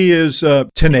 she is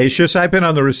tenacious. I've been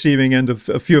on the receiving end of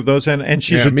a few of those, and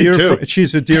she's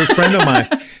she's a dear friend of mine.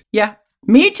 Yeah.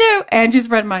 Me too. And she's a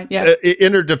friend of mine. Yeah.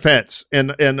 In her defense,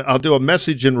 and I'll do a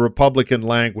message in Republican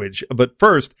language. But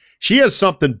first, she has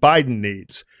something Biden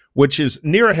needs, which is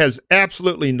Neera has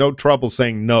absolutely no trouble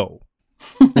saying no,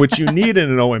 which you need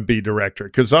in an OMB director,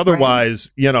 because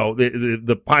otherwise, you know,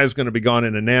 the pie is going to be gone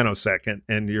in a nanosecond,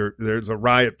 and there's a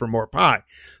riot for more pie.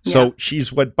 So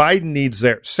she's what Biden needs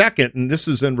there. Second, and this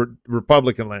is in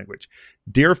Republican language,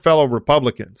 dear fellow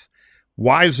Republicans,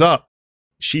 wise up.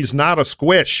 She's not a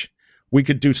squish. We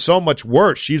could do so much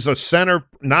worse. She's a center,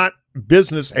 not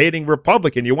business-hating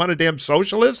Republican. You want a damn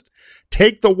socialist?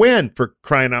 Take the win, for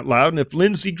crying out loud. And if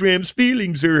Lindsey Graham's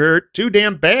feelings are hurt, too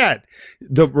damn bad.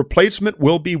 The replacement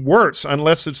will be worse,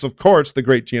 unless it's, of course, the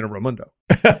great Gina Raimondo,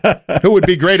 who would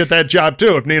be great at that job,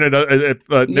 too, if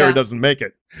Neera doesn't make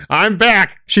it. I'm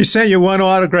back. She sent you one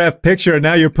autographed picture, and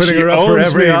now you're putting her up for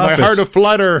every office. My heart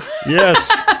aflutter. Yes.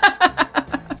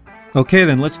 Okay,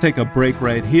 then let's take a break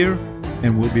right here,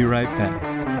 and we'll be right back.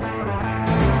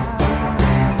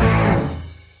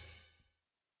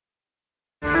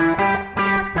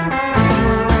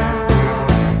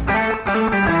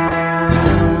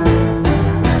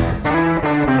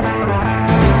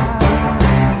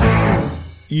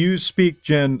 You speak speak,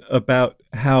 Jen, about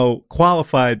how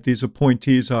qualified these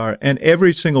appointees are, and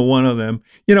every single one of them,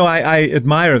 I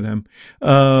admire them.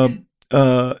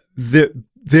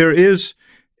 There is,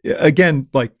 again,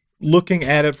 like looking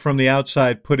at it from the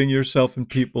outside, putting yourself in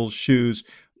people's shoes,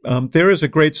 there is a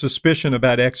great suspicion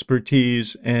about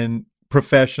expertise and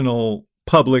professional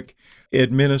public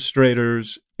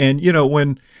administrators. And,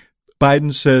 when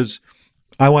Biden says,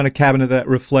 I want a cabinet that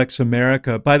reflects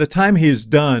America, by the time he's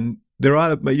done, there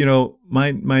ought to,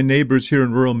 my neighbors here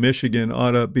in rural Michigan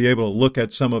ought to be able to look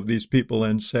at some of these people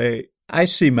and say, I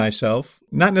see myself,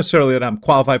 not necessarily that I'm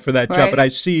qualified for that job, but I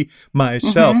see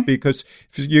myself because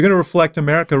if you're going to reflect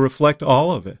America, reflect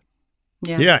all of it.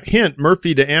 Yeah. Hint,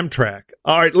 Murphy to Amtrak.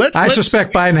 All right. I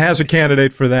suspect Biden has a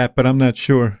candidate for that, but I'm not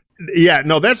sure. Yeah,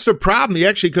 no, that's the problem. He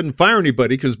actually couldn't fire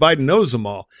anybody because Biden knows them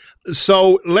all.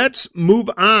 So let's move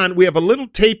on. We have a little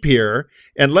tape here,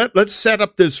 and let's set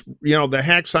up this, the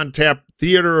Hacks on Tap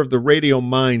theater of the radio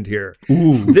mind here.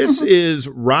 Ooh. This is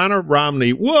Ronna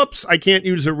Romney. Whoops, I can't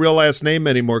use her real last name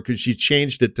anymore because she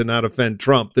changed it to not offend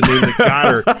Trump, the name that got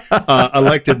her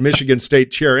elected Michigan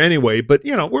State chair anyway. But,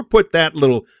 we'll put that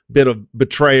little bit of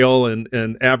betrayal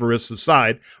and avarice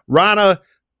aside. Ronna,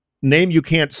 name you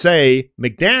can't say,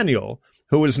 McDaniel,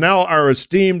 who is now our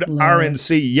esteemed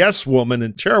RNC yes woman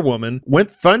and chairwoman, went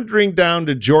thundering down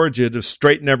to Georgia to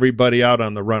straighten everybody out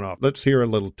on the runoff. Let's hear a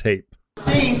little tape.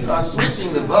 Teams are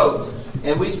switching the votes,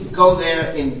 and we go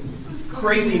there in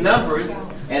crazy numbers,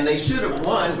 and they should have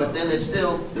won, but then they're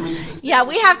still... Yeah,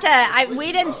 we have to...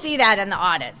 we didn't see that in the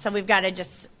audit, so we've got to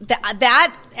just...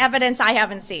 That evidence I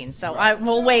haven't seen, so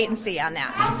we'll wait and see on that.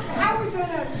 How are we going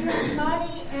to get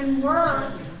money and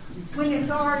work when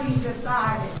it's already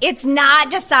decided? It's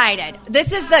not decided.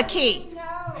 This is the key.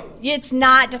 It's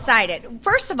not decided.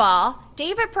 First of all,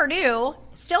 David Perdue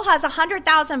still has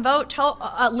 100,000 vote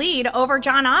lead over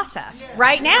Jon Ossoff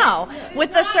right now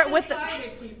with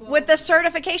the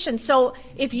certification. So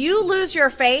if you lose your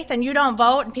faith and you don't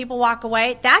vote and people walk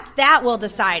away, that will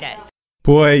decide it.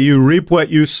 Boy, you reap what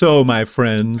you sow, my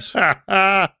friends.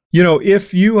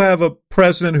 If you have a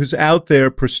president who's out there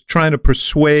trying to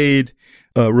persuade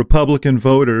Republican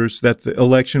voters that the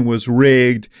election was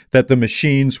rigged, that the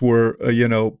machines were,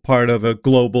 part of a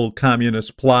global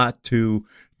communist plot to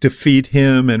defeat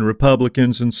him and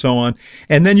Republicans and so on.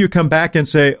 And then you come back and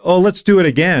say, oh, let's do it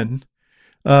again.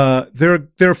 There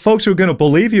are folks who are going to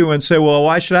believe you and say, well,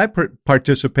 why should I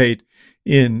participate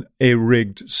in a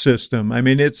rigged system? I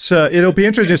mean, it'll be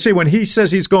interesting to see when he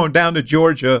says he's going down to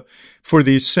Georgia for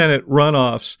these Senate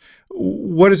runoffs.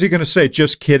 What is he going to say?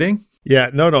 Just kidding?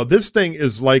 Yeah, no. This thing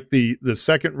is like the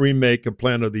second remake of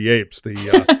Planet of the Apes,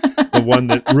 the one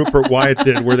that Rupert Wyatt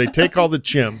did, where they take all the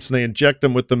chimps and they inject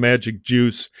them with the magic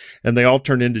juice, and they all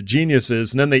turn into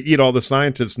geniuses, and then they eat all the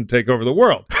scientists and take over the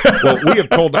world. Well, we have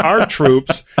told our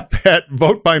troops that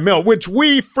vote by mail, which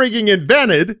we frigging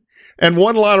invented and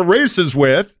won a lot of races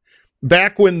with,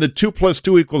 back when the 2 +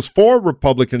 2 = 4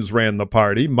 Republicans ran the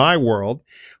party, my world,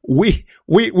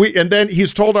 and then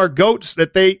he's told our goats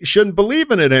that they shouldn't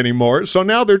believe in it anymore. So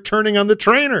now they're turning on the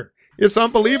trainer. It's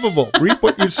unbelievable. Reap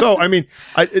what you sow. I mean,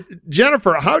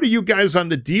 Jennifer, how do you guys on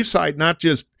the D side not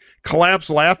just collapse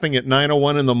laughing at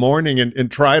 9:01 in the morning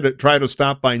and try to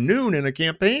stop by noon in a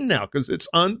campaign now? Because it's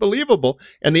unbelievable.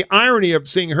 And the irony of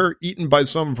seeing her eaten by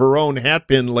some of her own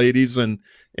hat-pin ladies and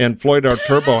Floyd our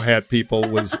Turbo hat people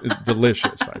was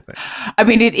delicious, I think. I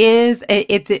mean,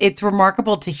 it's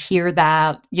remarkable to hear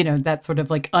that, that sort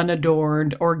of like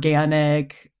unadorned,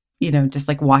 organic, just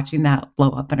like watching that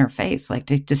blow up in her face, like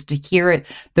to hear it,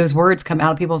 those words come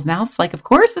out of people's mouths. Like, of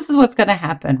course, this is what's going to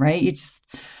happen, right?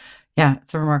 Yeah,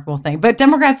 it's a remarkable thing. But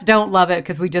Democrats don't love it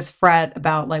because we just fret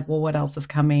about like, well, what else is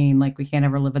coming? Like, we can't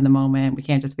ever live in the moment. We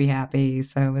can't just be happy.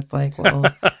 So it's like, well,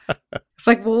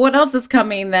 what else is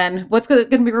coming then? What's going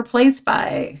to be replaced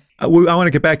by? I want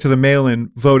to get back to the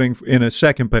mail-in voting in a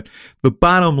second, but the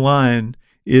bottom line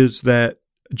is that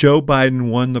Joe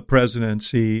Biden won the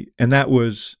presidency, and that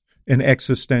was an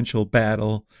existential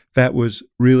battle. That was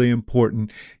really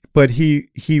important. But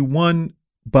he won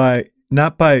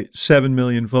not by 7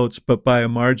 million votes, but by a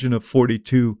margin of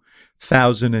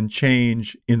 42,000 and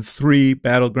change in 3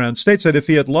 battleground states that if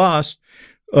he had lost,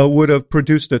 would have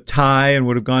produced a tie and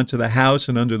would have gone to the House.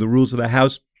 And under the rules of the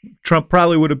House, Trump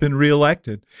probably would have been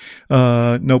reelected.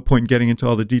 No point in getting into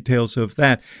all the details of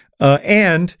that.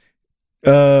 And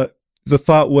the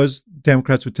thought was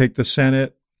Democrats would take the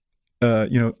Senate.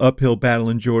 Uphill battle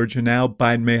in Georgia. Now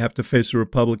Biden may have to face a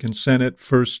Republican Senate.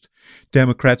 First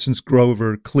Democrat since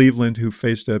Grover Cleveland, who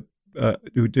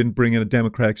didn't bring in a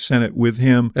Democratic Senate with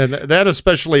him. And that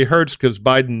especially hurts because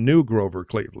Biden knew Grover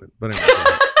Cleveland. But anyway.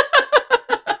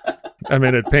 I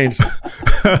mean, it pains.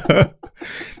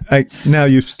 Now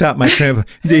you've stopped my train of,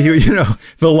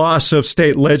 the loss of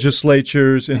state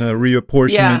legislatures in a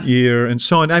reapportionment year and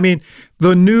so on. I mean,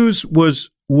 the news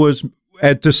was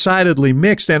decidedly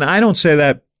mixed. And I don't say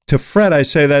that to fret. I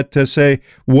say that to say,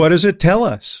 what does it tell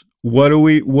us? What do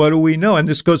we know? And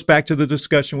this goes back to the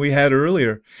discussion we had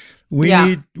earlier.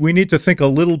 We need to think a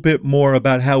little bit more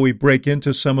about how we break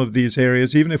into some of these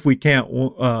areas, even if we can't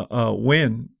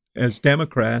win as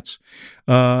Democrats,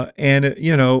 and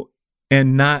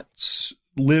not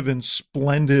live in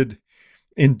splendid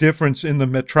indifference in the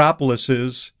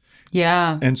metropolises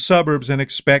and suburbs and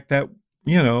expect that,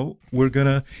 we're going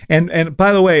to. And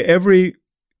by the way, every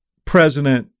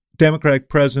Democratic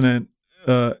president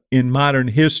in modern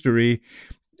history,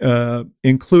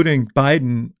 including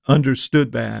Biden,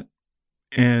 understood that.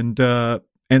 And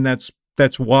that's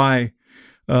why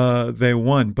they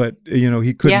won. But,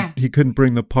 he couldn't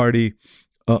bring the party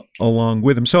along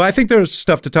with him. So I think there's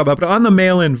stuff to talk about. But on the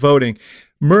mail-in voting,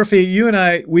 Murphy, you and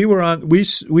I,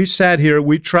 we sat here.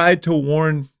 We tried to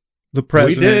warn the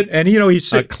president. We did. And, he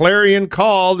said, a clarion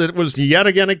call that was yet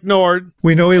again ignored.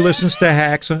 We know he listens to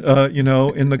hacks, in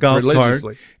the golf cart.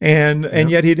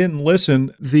 And yet he didn't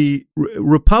listen. The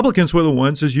Republicans were the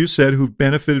ones, as you said, who've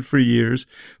benefited for years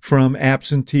from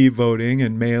absentee voting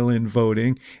and mail-in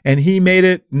voting. And he made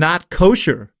it not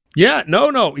kosher. Yeah,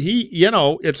 no. He,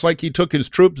 it's like he took his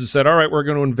troops and said, all right, we're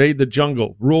going to invade the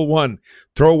jungle. Rule 1,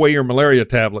 throw away your malaria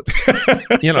tablets.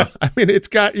 I mean, it's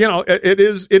got,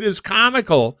 it is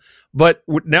comical. But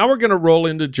now we're going to roll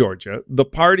into Georgia. The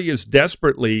party is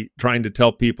desperately trying to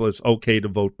tell people it's okay to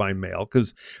vote by mail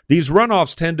because these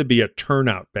runoffs tend to be a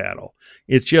turnout battle.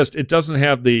 It's just, it doesn't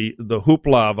have the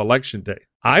hoopla of election day.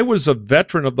 I was a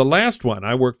veteran of the last one.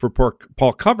 I worked for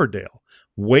Paul Coverdale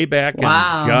way back in,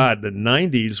 the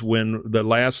 90s when the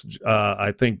last,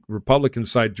 I think, Republican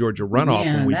side Georgia runoff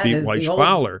when we beat Weiss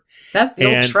Fowler. That's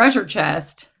the old treasure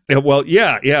chest. Well,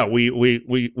 yeah.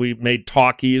 We made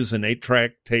talkies and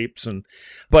 8-track tapes,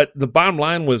 but the bottom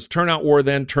line was turnout war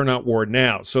then, turnout war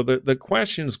now. So the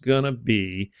question's gonna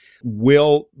be,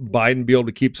 will Biden be able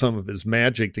to keep some of his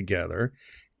magic together?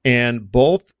 And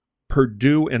both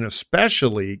Perdue and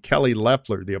especially Kelly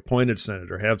Loeffler, the appointed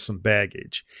senator, have some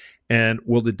baggage. And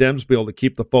will the Dems be able to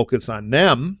keep the focus on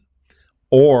them?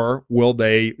 Or will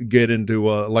they get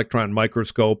into an electron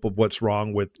microscope of what's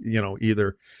wrong with,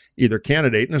 either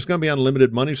candidate? And there's going to be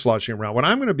unlimited money sloshing around. What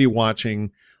I'm going to be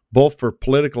watching, both for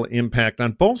political impact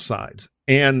on both sides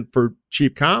and for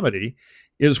cheap comedy,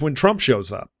 is when Trump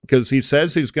shows up, because he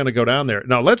says he's going to go down there.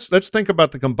 Now, let's think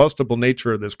about the combustible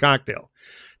nature of this cocktail.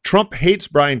 Trump hates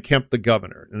Brian Kemp, the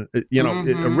governor.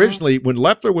 Originally, when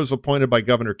Loeffler was appointed by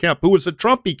Governor Kemp, who was a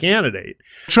Trumpy candidate.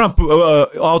 Trump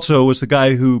also was the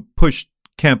guy who pushed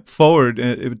Kemp forward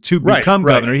to become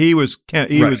governor. He was a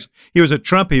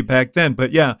Trumpy back then,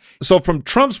 but yeah. So from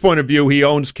Trump's point of view, he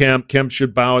owns Kemp. Kemp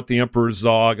should bow at the emperor's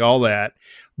zog, all that.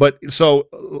 But so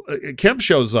Kemp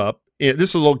shows up. This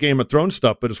is a little Game of Thrones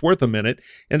stuff, but it's worth a minute,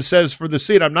 and says for the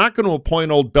seat, I'm not going to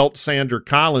appoint old Belt Sander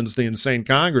Collins, the insane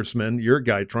congressman, your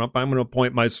guy, Trump. I'm going to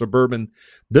appoint my suburban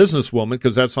businesswoman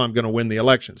because that's how I'm going to win the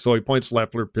election. So he appoints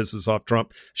Loeffler, pisses off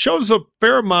Trump, shows a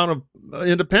fair amount of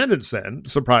independence then,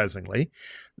 surprisingly.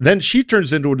 Then she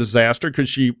turns into a disaster because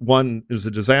she, 1, is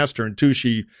a disaster, and 2,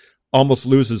 she almost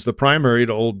loses the primary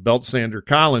to old Belt Sander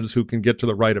Collins, who can get to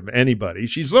the right of anybody.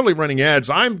 She's literally running ads.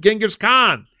 I'm Genghis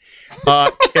Khan.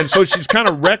 And so she's kind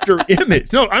of wrecked her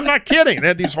image. No, I'm not kidding. They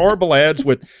had these horrible ads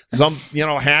with some,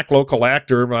 hack local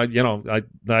actor.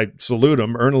 I salute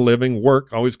him, earn a living,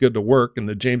 work, always good to work in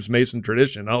the James Mason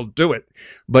tradition. I'll do it.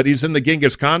 But he's in the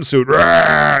Genghis Khan suit.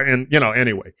 And,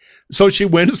 anyway. So she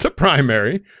wins the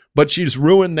primary, but she's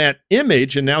ruined that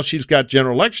image, and now she's got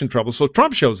general election trouble. So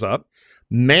Trump shows up,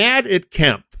 mad at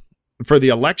Kemp for the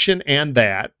election and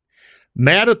that,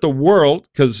 mad at the world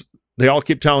because they all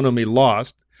keep telling him he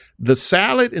lost. The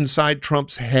salad inside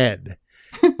Trump's head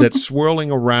that's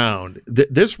swirling around,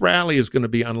 this rally is going to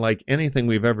be unlike anything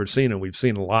we've ever seen, and we've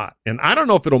seen a lot. And I don't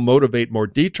know if it'll motivate more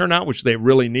D turnout, which they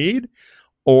really need,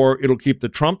 or it'll keep the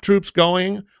Trump troops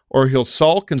going, or he'll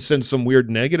sulk and send some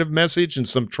weird negative message, and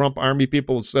some Trump army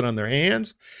people will sit on their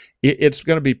hands. It's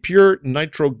going to be pure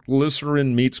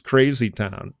nitroglycerin meets crazy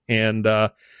town. And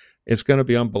it's going to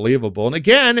be unbelievable. And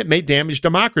again, it may damage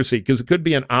democracy because it could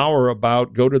be an hour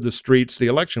about go to the streets, the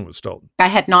election was stolen. I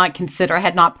had not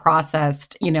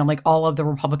processed, all of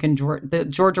the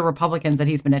Georgia Republicans that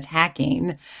he's been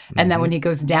attacking. And that when he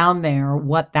goes down there,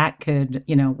 what that could,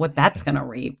 what that's going to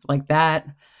reap like that.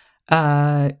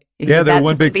 Yeah, they're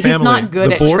one big family. He's not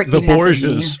good at tricky the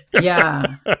Borgias.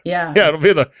 Yeah. Yeah, it'll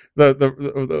be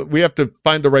the we have to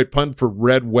find the right pun for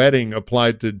red wedding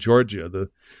applied to Georgia, the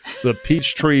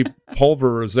Peachtree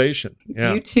pulverization.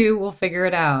 Yeah. You two will figure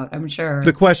it out, I'm sure.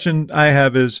 The question I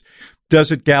have is, does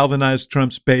it galvanize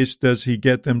Trump's base? Does he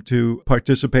get them to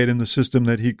participate in the system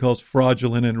that he calls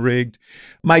fraudulent and rigged?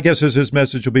 My guess is his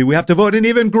message will be, we have to vote in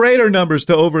even greater numbers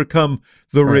to overcome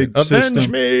the rigged system. Avenge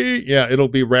me! Yeah, it'll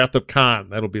be Wrath of Khan.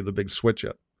 That'll be the big switch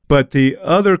up. But the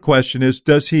other question is,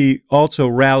 does he also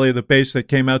rally the base that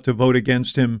came out to vote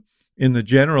against him in the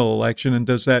general election? And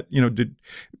does that,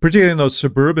 particularly in those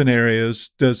suburban areas,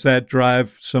 does that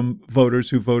drive some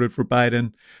voters who voted for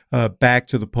Biden back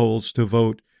to the polls to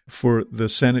vote for the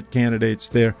Senate candidates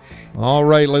there? All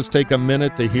right, let's take a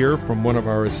minute to hear from one of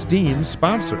our esteemed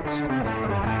sponsors.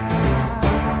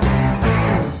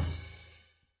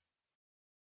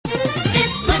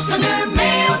 It's listener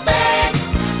mailbag.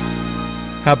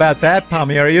 How about that,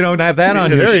 Palmieri? You don't have that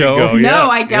on your There you show. go. No, Yeah,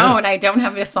 I don't. yeah. I don't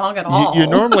have a song at all. You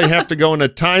normally have to go in a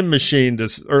time machine to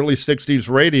early 60s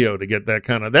radio to get that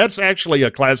kind of. That's actually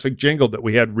a classic jingle that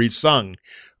we had resung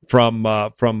from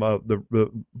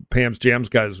the Pam's Jams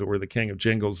guys that were the king of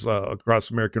jingles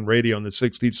across American radio in the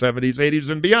 60s, 70s, 80s,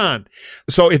 and beyond.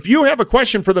 So if you have a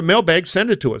question for the mailbag, send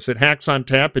it to us at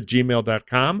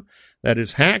hacksontap@gmail.com. That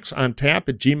is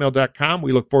hacksontap@gmail.com.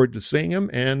 We look forward to seeing them,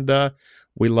 and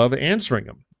we love answering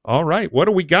them. All right, what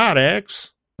do we got,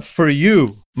 X? For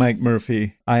you, Mike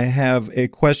Murphy, I have a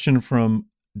question from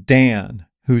Dan,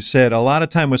 who said, a lot of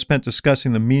time was spent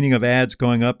discussing the meaning of ads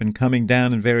going up and coming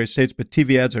down in various states, but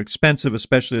TV ads are expensive,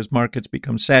 especially as markets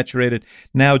become saturated.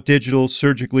 Now digital,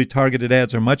 surgically targeted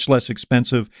ads are much less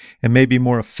expensive and may be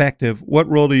more effective. What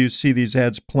role do you see these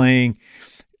ads playing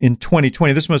in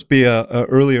 2020? This must be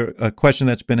a question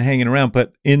that's been hanging around,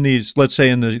 but in these, let's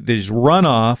say in these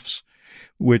runoffs,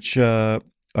 which are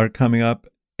coming up,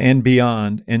 and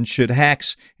beyond, and should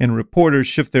hacks and reporters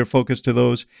shift their focus to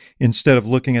those instead of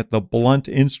looking at the blunt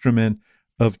instrument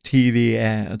of TV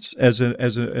ads? As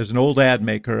an old ad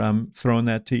maker, I'm throwing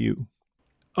that to you.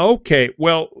 Okay,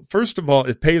 well, first of all,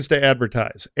 it pays to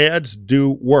advertise. Ads do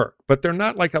work, but they're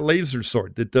not like a laser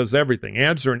sword that does everything.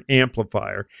 Ads are an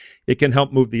amplifier. It can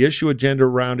help move the issue agenda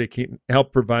around. It can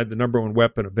help provide the number one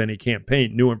weapon of any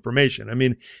campaign, new information. I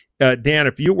mean, Dan,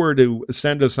 if you were to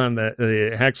send us on the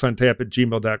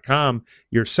hacksontap@gmail.com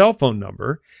your cell phone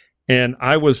number, and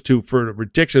I was to, for a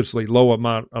ridiculously low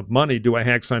amount of money, do a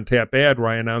Hacks on Tap ad where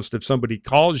I announced if somebody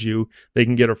calls you, they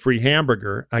can get a free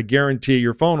hamburger, I guarantee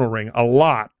your phone will ring a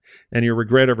lot, and you'll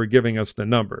regret ever giving us the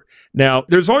number. Now,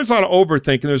 there's always a lot of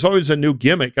overthinking. There's always a new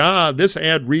gimmick. This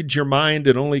ad reads your mind.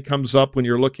 It only comes up when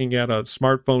you're looking at a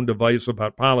smartphone device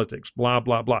about politics, blah,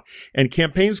 blah, blah. And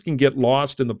campaigns can get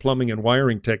lost in the plumbing and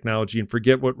wiring technology and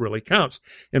forget what really counts.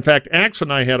 In fact, Axe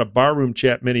and I had a barroom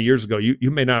chat many years ago.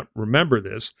 You may not remember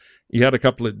this. You had a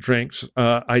couple of drinks.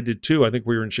 I did too. I think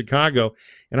we were in Chicago.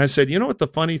 And I said, you know what the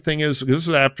funny thing is? This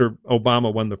is after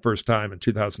Obama won the first time in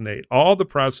 2008. All the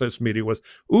process media was,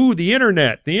 ooh, the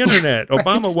internet. Right.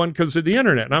 Obama won because of the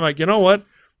internet. And I'm like, you know what?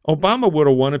 Obama would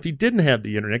have won if he didn't have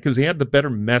the internet because he had the better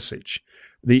message.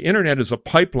 The internet is a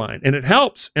pipeline, and it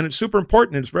helps, and it's super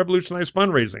important. It's revolutionized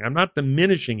fundraising. I'm not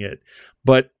diminishing it,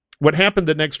 but what happened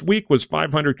the next week was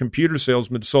 500 computer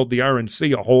salesmen sold the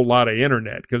RNC a whole lot of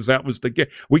internet because that was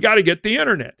we got to get the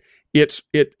internet.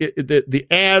 The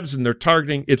ads and their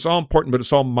targeting, it's all important, but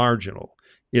it's all marginal.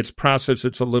 It's process,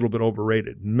 it's a little bit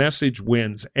overrated. Message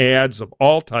wins. Ads of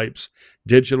all types,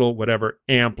 digital, whatever,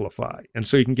 amplify. And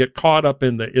so you can get caught up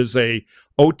in is a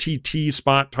OTT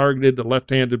spot targeted to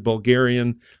left-handed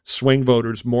Bulgarian swing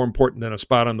voters more important than a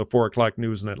spot on the 4 o'clock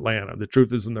news in Atlanta. The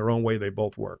truth is, in their own way, they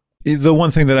both work. The one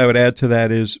thing that I would add to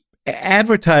that is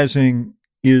advertising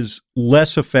is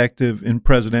less effective in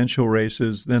presidential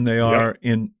races than they are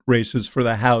in races for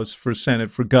the House, for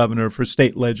Senate, for governor, for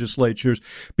state legislatures,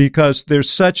 because there's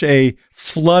such a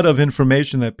flood of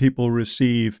information that people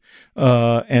receive,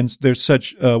 and there's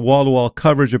such wall-to-wall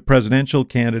coverage of presidential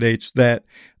candidates that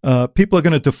people are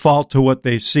going to default to what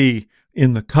they see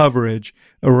in the coverage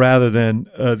rather than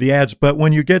the ads. But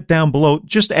when you get down below,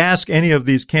 just ask any of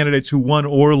these candidates who won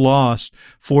or lost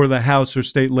for the House or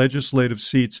state legislative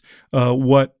seats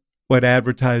what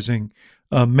advertising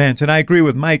meant. And I agree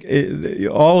with Mike,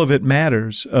 all of it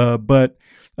matters, but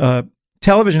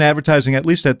television advertising, at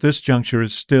least at this juncture,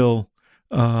 is still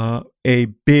a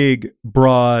big,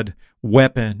 broad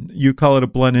weapon. You call it a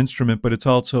blunt instrument, but it's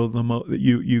also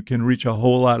you can reach a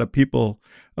whole lot of people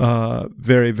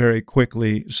very, very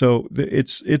quickly. So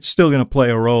it's still going to play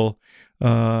a role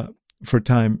for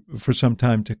some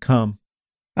time to come.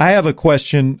 I have a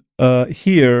question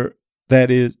here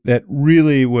that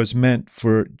really was meant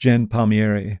for Jen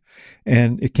Palmieri.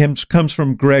 And it comes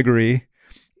from Gregory,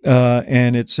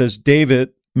 and it says, David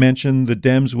mentioned the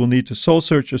Dems will need to soul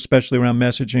search, especially around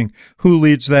messaging. Who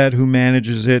leads that? Who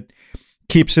manages it?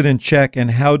 Keeps it in check?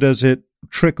 And how does it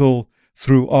trickle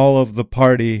through all of the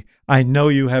party? I know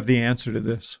you have the answer to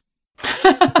this.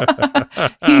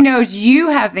 He knows you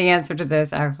have the answer to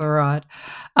this, Axelrod.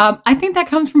 I think that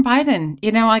comes from Biden.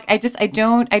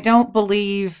 I don't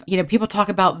believe, people talk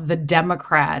about the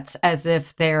Democrats as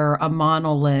if they're a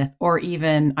monolith, or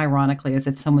even ironically, as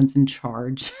if someone's in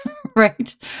charge,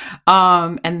 right?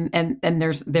 And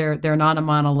they're not a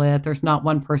monolith. There's not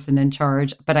one person in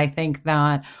charge. But I think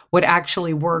that what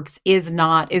actually works is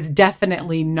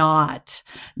definitely not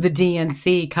the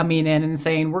DNC coming in and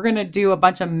saying, we're going to do a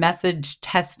bunch of message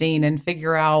testing and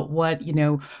figure out what,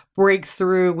 breaks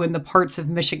through in the parts of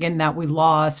Michigan that we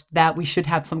lost, that we should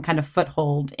have some kind of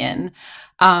foothold in.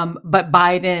 But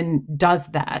Biden does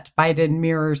that. Biden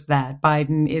mirrors that.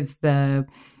 Biden is a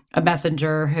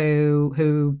messenger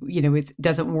who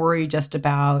doesn't worry just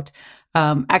about,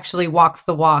 actually walks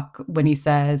the walk when he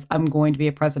says, I'm going to be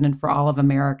a president for all of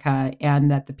America, and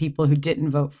that the people who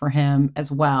didn't vote for him as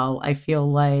well. I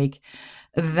feel like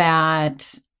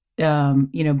that,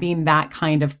 being that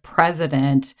kind of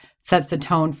president sets a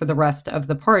tone for the rest of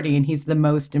the party, and he's the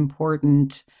most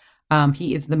important.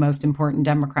 He is the most important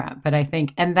Democrat. But I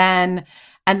think, and then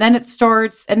it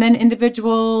starts, and then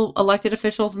individual elected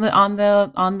officials on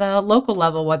the local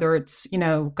level, whether it's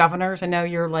governors. I know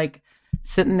you're like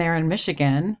sitting there in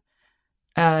Michigan,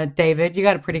 David. You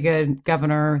got a pretty good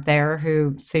governor there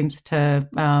who seems to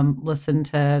listen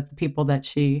to the people that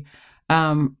she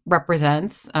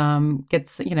represents.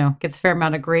 Gets a fair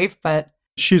amount of grief, but.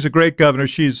 She's a great governor.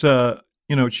 She's,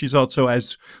 she's also,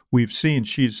 as we've seen,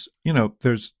 she's,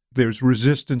 there's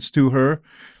resistance to her.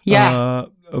 Yeah.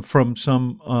 From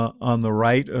some on the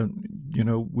right.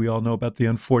 We all know about the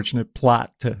unfortunate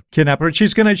plot to kidnap her.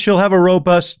 She'll have a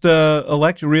robust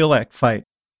reelect fight.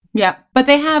 Yeah, but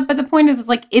the point is,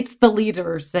 it's the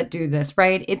leaders that do this,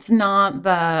 right? It's not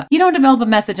you don't develop a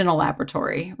message in a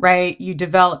laboratory, right? You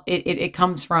develop it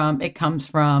comes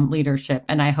from leadership.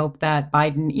 And I hope that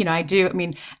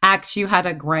Biden, Ax, you had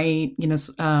a great,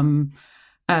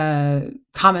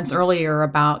 comments earlier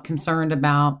about concerned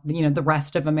about, the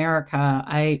rest of America.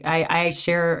 I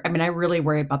share, I really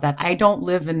worry about that. I don't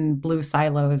live in blue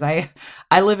silos. I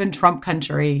live in Trump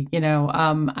country,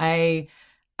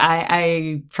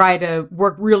 I try to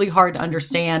work really hard to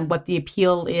understand what the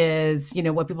appeal is,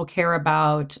 what people care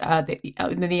about.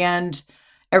 In the end,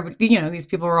 these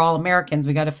people are all Americans.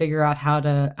 We got to figure out how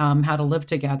to live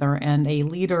together. And a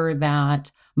leader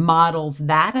that models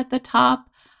that at the top,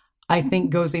 I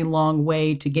think, goes a long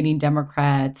way to getting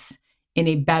Democrats in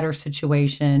a better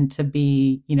situation to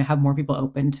be, have more people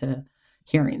open to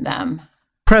hearing them.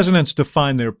 Presidents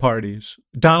define their parties.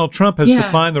 Donald Trump has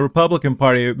defined the Republican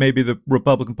Party. Maybe the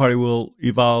Republican Party will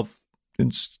evolve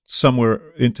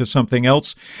somewhere into something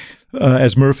else,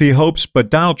 as Murphy hopes. But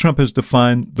Donald Trump has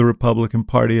defined the Republican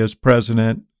Party as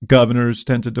president. Governors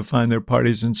tend to define their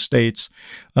parties in states.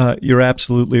 You're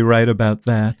absolutely right about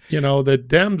that. The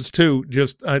Dems, too,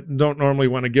 I don't normally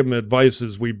want to give them advice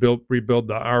as we rebuild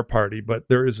our party, but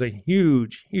there is a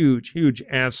huge, huge, huge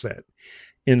asset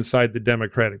inside the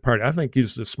Democratic Party. I think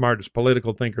he's the smartest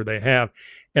political thinker they have.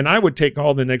 And I would take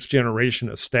all the next generation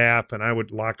of staff and I would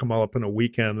lock them all up in a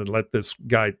weekend and let this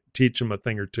guy teach them a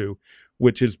thing or two,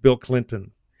 which is Bill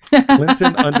Clinton.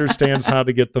 Clinton understands how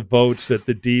to get the votes that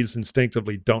the D's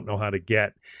instinctively don't know how to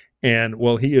get. And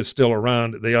while he is still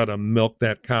around, they ought to milk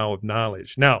that cow of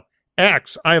knowledge. Now,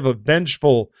 Ax, I have a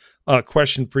vengeful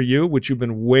question for you, which you've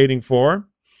been waiting for.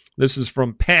 This is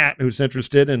from Pat, who's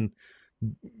interested in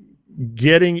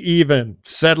getting even,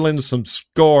 settling some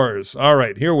scores. All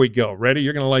right, here we go. Ready?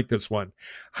 You're going to like this one.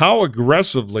 How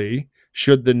aggressively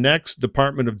should the next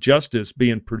Department of Justice be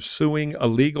in pursuing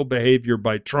illegal behavior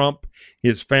by Trump,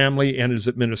 his family, and his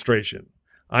administration?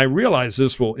 I realize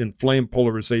this will inflame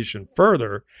polarization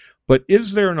further, but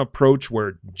is there an approach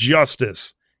where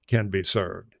justice can be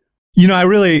served?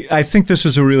 I think this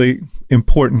is a really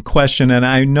important question, and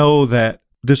I know that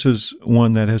this is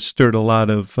one that has stirred a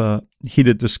lot of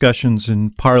heated discussions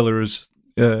in parlors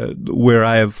where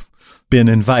I have been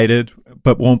invited,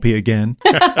 but won't be again.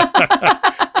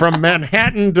 From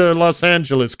Manhattan to Los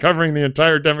Angeles, covering the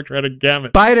entire Democratic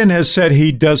gamut. Biden has said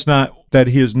that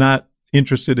he is not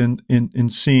interested in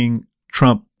seeing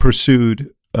Trump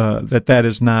pursued, that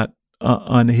is not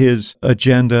on his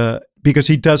agenda. because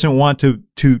he doesn't want to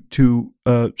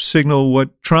signal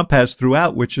what Trump has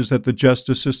throughout, which is that the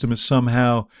justice system is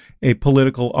somehow a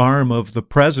political arm of the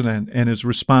president and is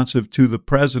responsive to the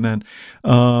president.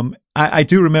 I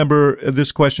do remember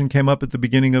this question came up at the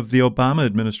beginning of the Obama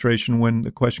administration when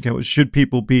the question came up, should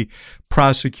people be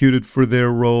prosecuted for their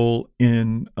role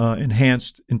in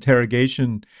enhanced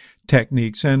interrogation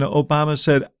techniques? And Obama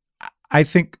said, I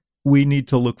think we need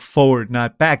to look forward,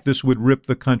 not back. This would rip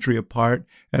the country apart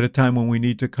at a time when we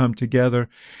need to come together.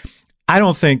 I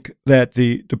don't think that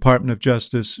the Department of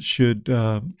Justice should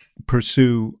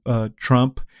pursue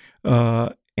Trump.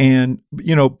 But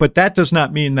that does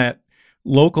not mean that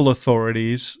local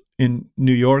authorities in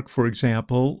New York, for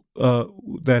example,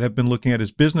 that have been looking at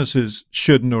his businesses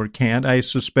shouldn't or can't. I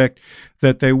suspect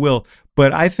that they will.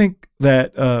 But I think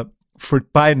that for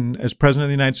Biden as president of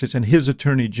the United States and his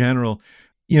attorney general,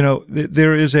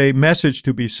 there is a message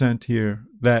to be sent here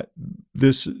that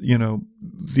this, we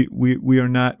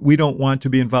don't want to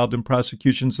be involved in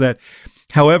prosecutions that,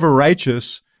 however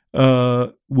righteous,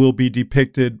 will be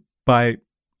depicted by,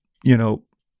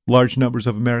 large numbers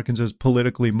of Americans as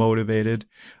politically motivated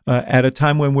at a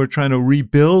time when we're trying to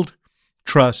rebuild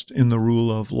trust in the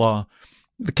rule of law.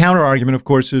 The counter argument, of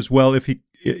course, is, well, the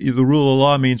rule of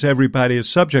law means everybody is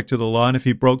subject to the law, and if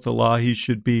he broke the law, he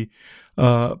should be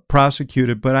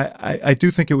prosecuted. But I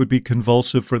do think it would be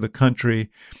convulsive for the country.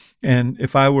 And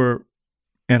if I were,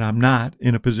 and I'm not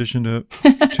in a position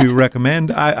to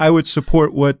recommend, I would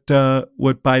support what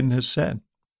Biden has said.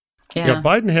 Yeah,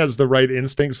 Biden has the right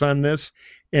instincts on this,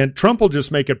 and Trump will just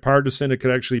make it partisan. It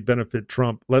could actually benefit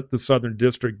Trump. Let the Southern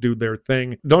District do their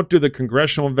thing. Don't do the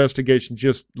congressional investigation.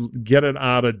 Just get it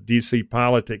out of D.C.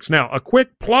 politics. Now, a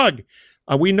quick plug.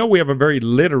 We know we have a very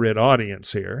literate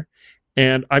audience here,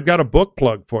 and I've got a book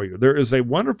plug for you. There is a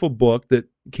wonderful book that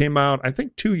came out, I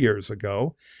think, 2 years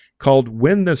ago called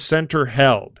When the Center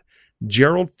Held,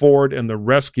 Gerald Ford and the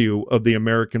Rescue of the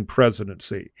American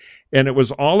Presidency. And it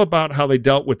was all about how they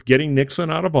dealt with getting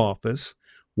Nixon out of office,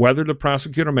 whether to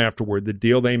prosecute him afterward, the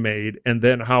deal they made, and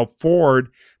then how Ford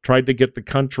tried to get the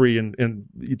country and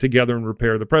together and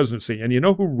repair the presidency. And you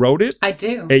know who wrote it? I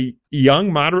do. A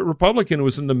young moderate Republican who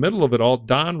was in the middle of it all,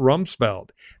 Don Rumsfeld.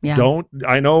 Yeah.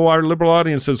 I know our liberal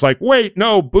audience is like, wait,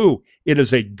 no, boo. It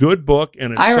is a good book,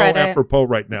 and it's so apropos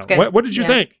right now. What did you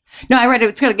think? No, I read it.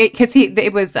 It's good because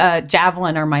it was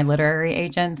Javelin are my literary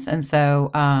agents, and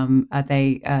so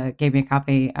they gave me a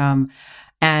copy.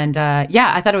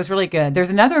 I thought it was really good. There's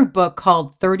another book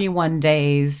called 31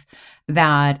 Days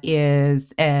that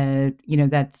is,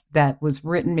 that was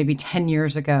written maybe 10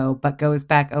 years ago, but goes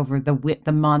back over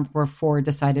the month where Ford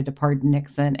decided to pardon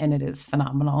Nixon, and it is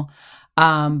phenomenal.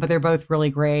 But they're both really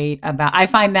great. I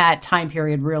find that time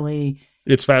period really,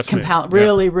 it's fascinating,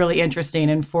 really, really interesting,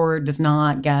 and Ford does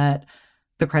not get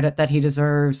the credit that he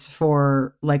deserves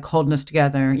for holding us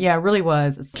together. Yeah, it really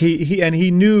was.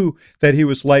 He knew that he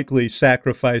was likely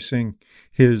sacrificing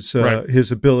his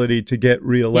ability to get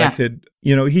reelected.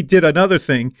 Yeah. He did another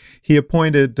thing. He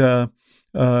appointed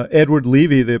Edward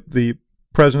Levy, the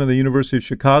president of the University of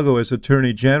Chicago, as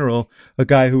Attorney General, a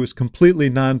guy who was completely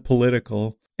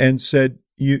non-political, and said,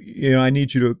 I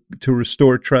need you to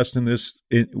restore trust in this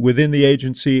within the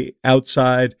agency,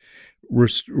 outside.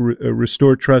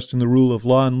 Restore trust in the rule of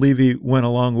law, and Levy went a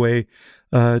long way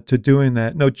to doing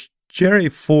that. No, Jerry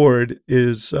Ford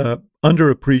is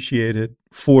underappreciated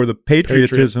for the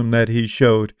patriotism that he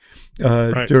showed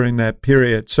during that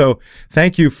period. So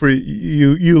thank you for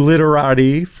you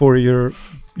literati for your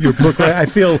book. I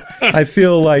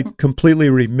feel like completely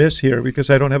remiss here because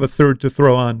I don't have a third to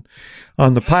throw on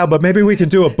the pile. But maybe we can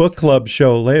do a book club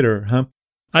show later, huh?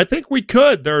 I think we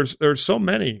could. There's so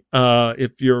many.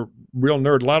 If you're real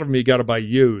nerd, a lot of them you got to buy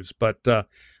used, but there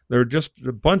are just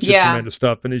a bunch of tremendous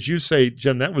stuff. And as you say,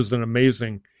 Jen, that was an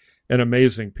amazing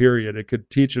period. It could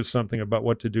teach us something about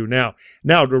what to do now.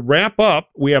 Now, to wrap up,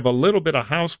 we have a little bit of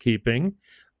housekeeping.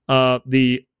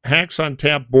 The Hacks on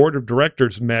Tap board of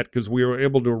directors met because we were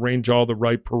able to arrange all the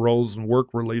right paroles and work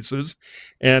releases,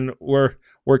 and we're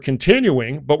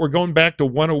continuing, but we're going back to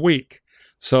one a week.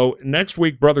 So next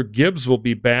week, Brother Gibbs will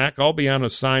be back. I'll be on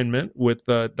assignment with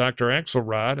Dr.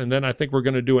 Axelrod, and then I think we're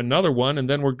going to do another one, and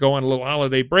then we're going a little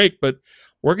holiday break. But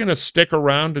we're going to stick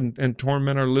around and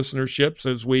torment our listenerships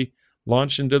as we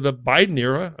launch into the Biden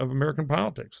era of American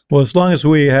politics. Well, as long as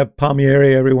we have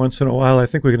Palmieri every once in a while, I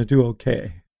think we're going to do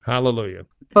okay. Hallelujah.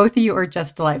 Both of you are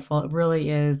just delightful. It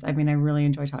really is. I mean, I really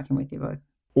enjoy talking with you both.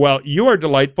 Well, you are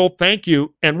delightful. Thank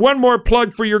you. And one more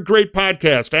plug for your great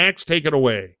podcast. Axe, take it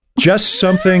away. Just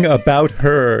Something About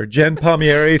Her. Jen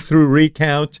Palmieri through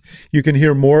Recount. You can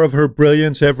hear more of her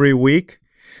brilliance every week.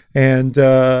 And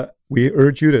We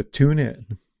urge you to tune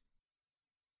in,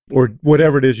 or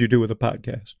whatever it is you do with a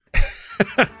podcast.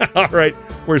 All right.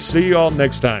 We'll see you all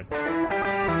next time.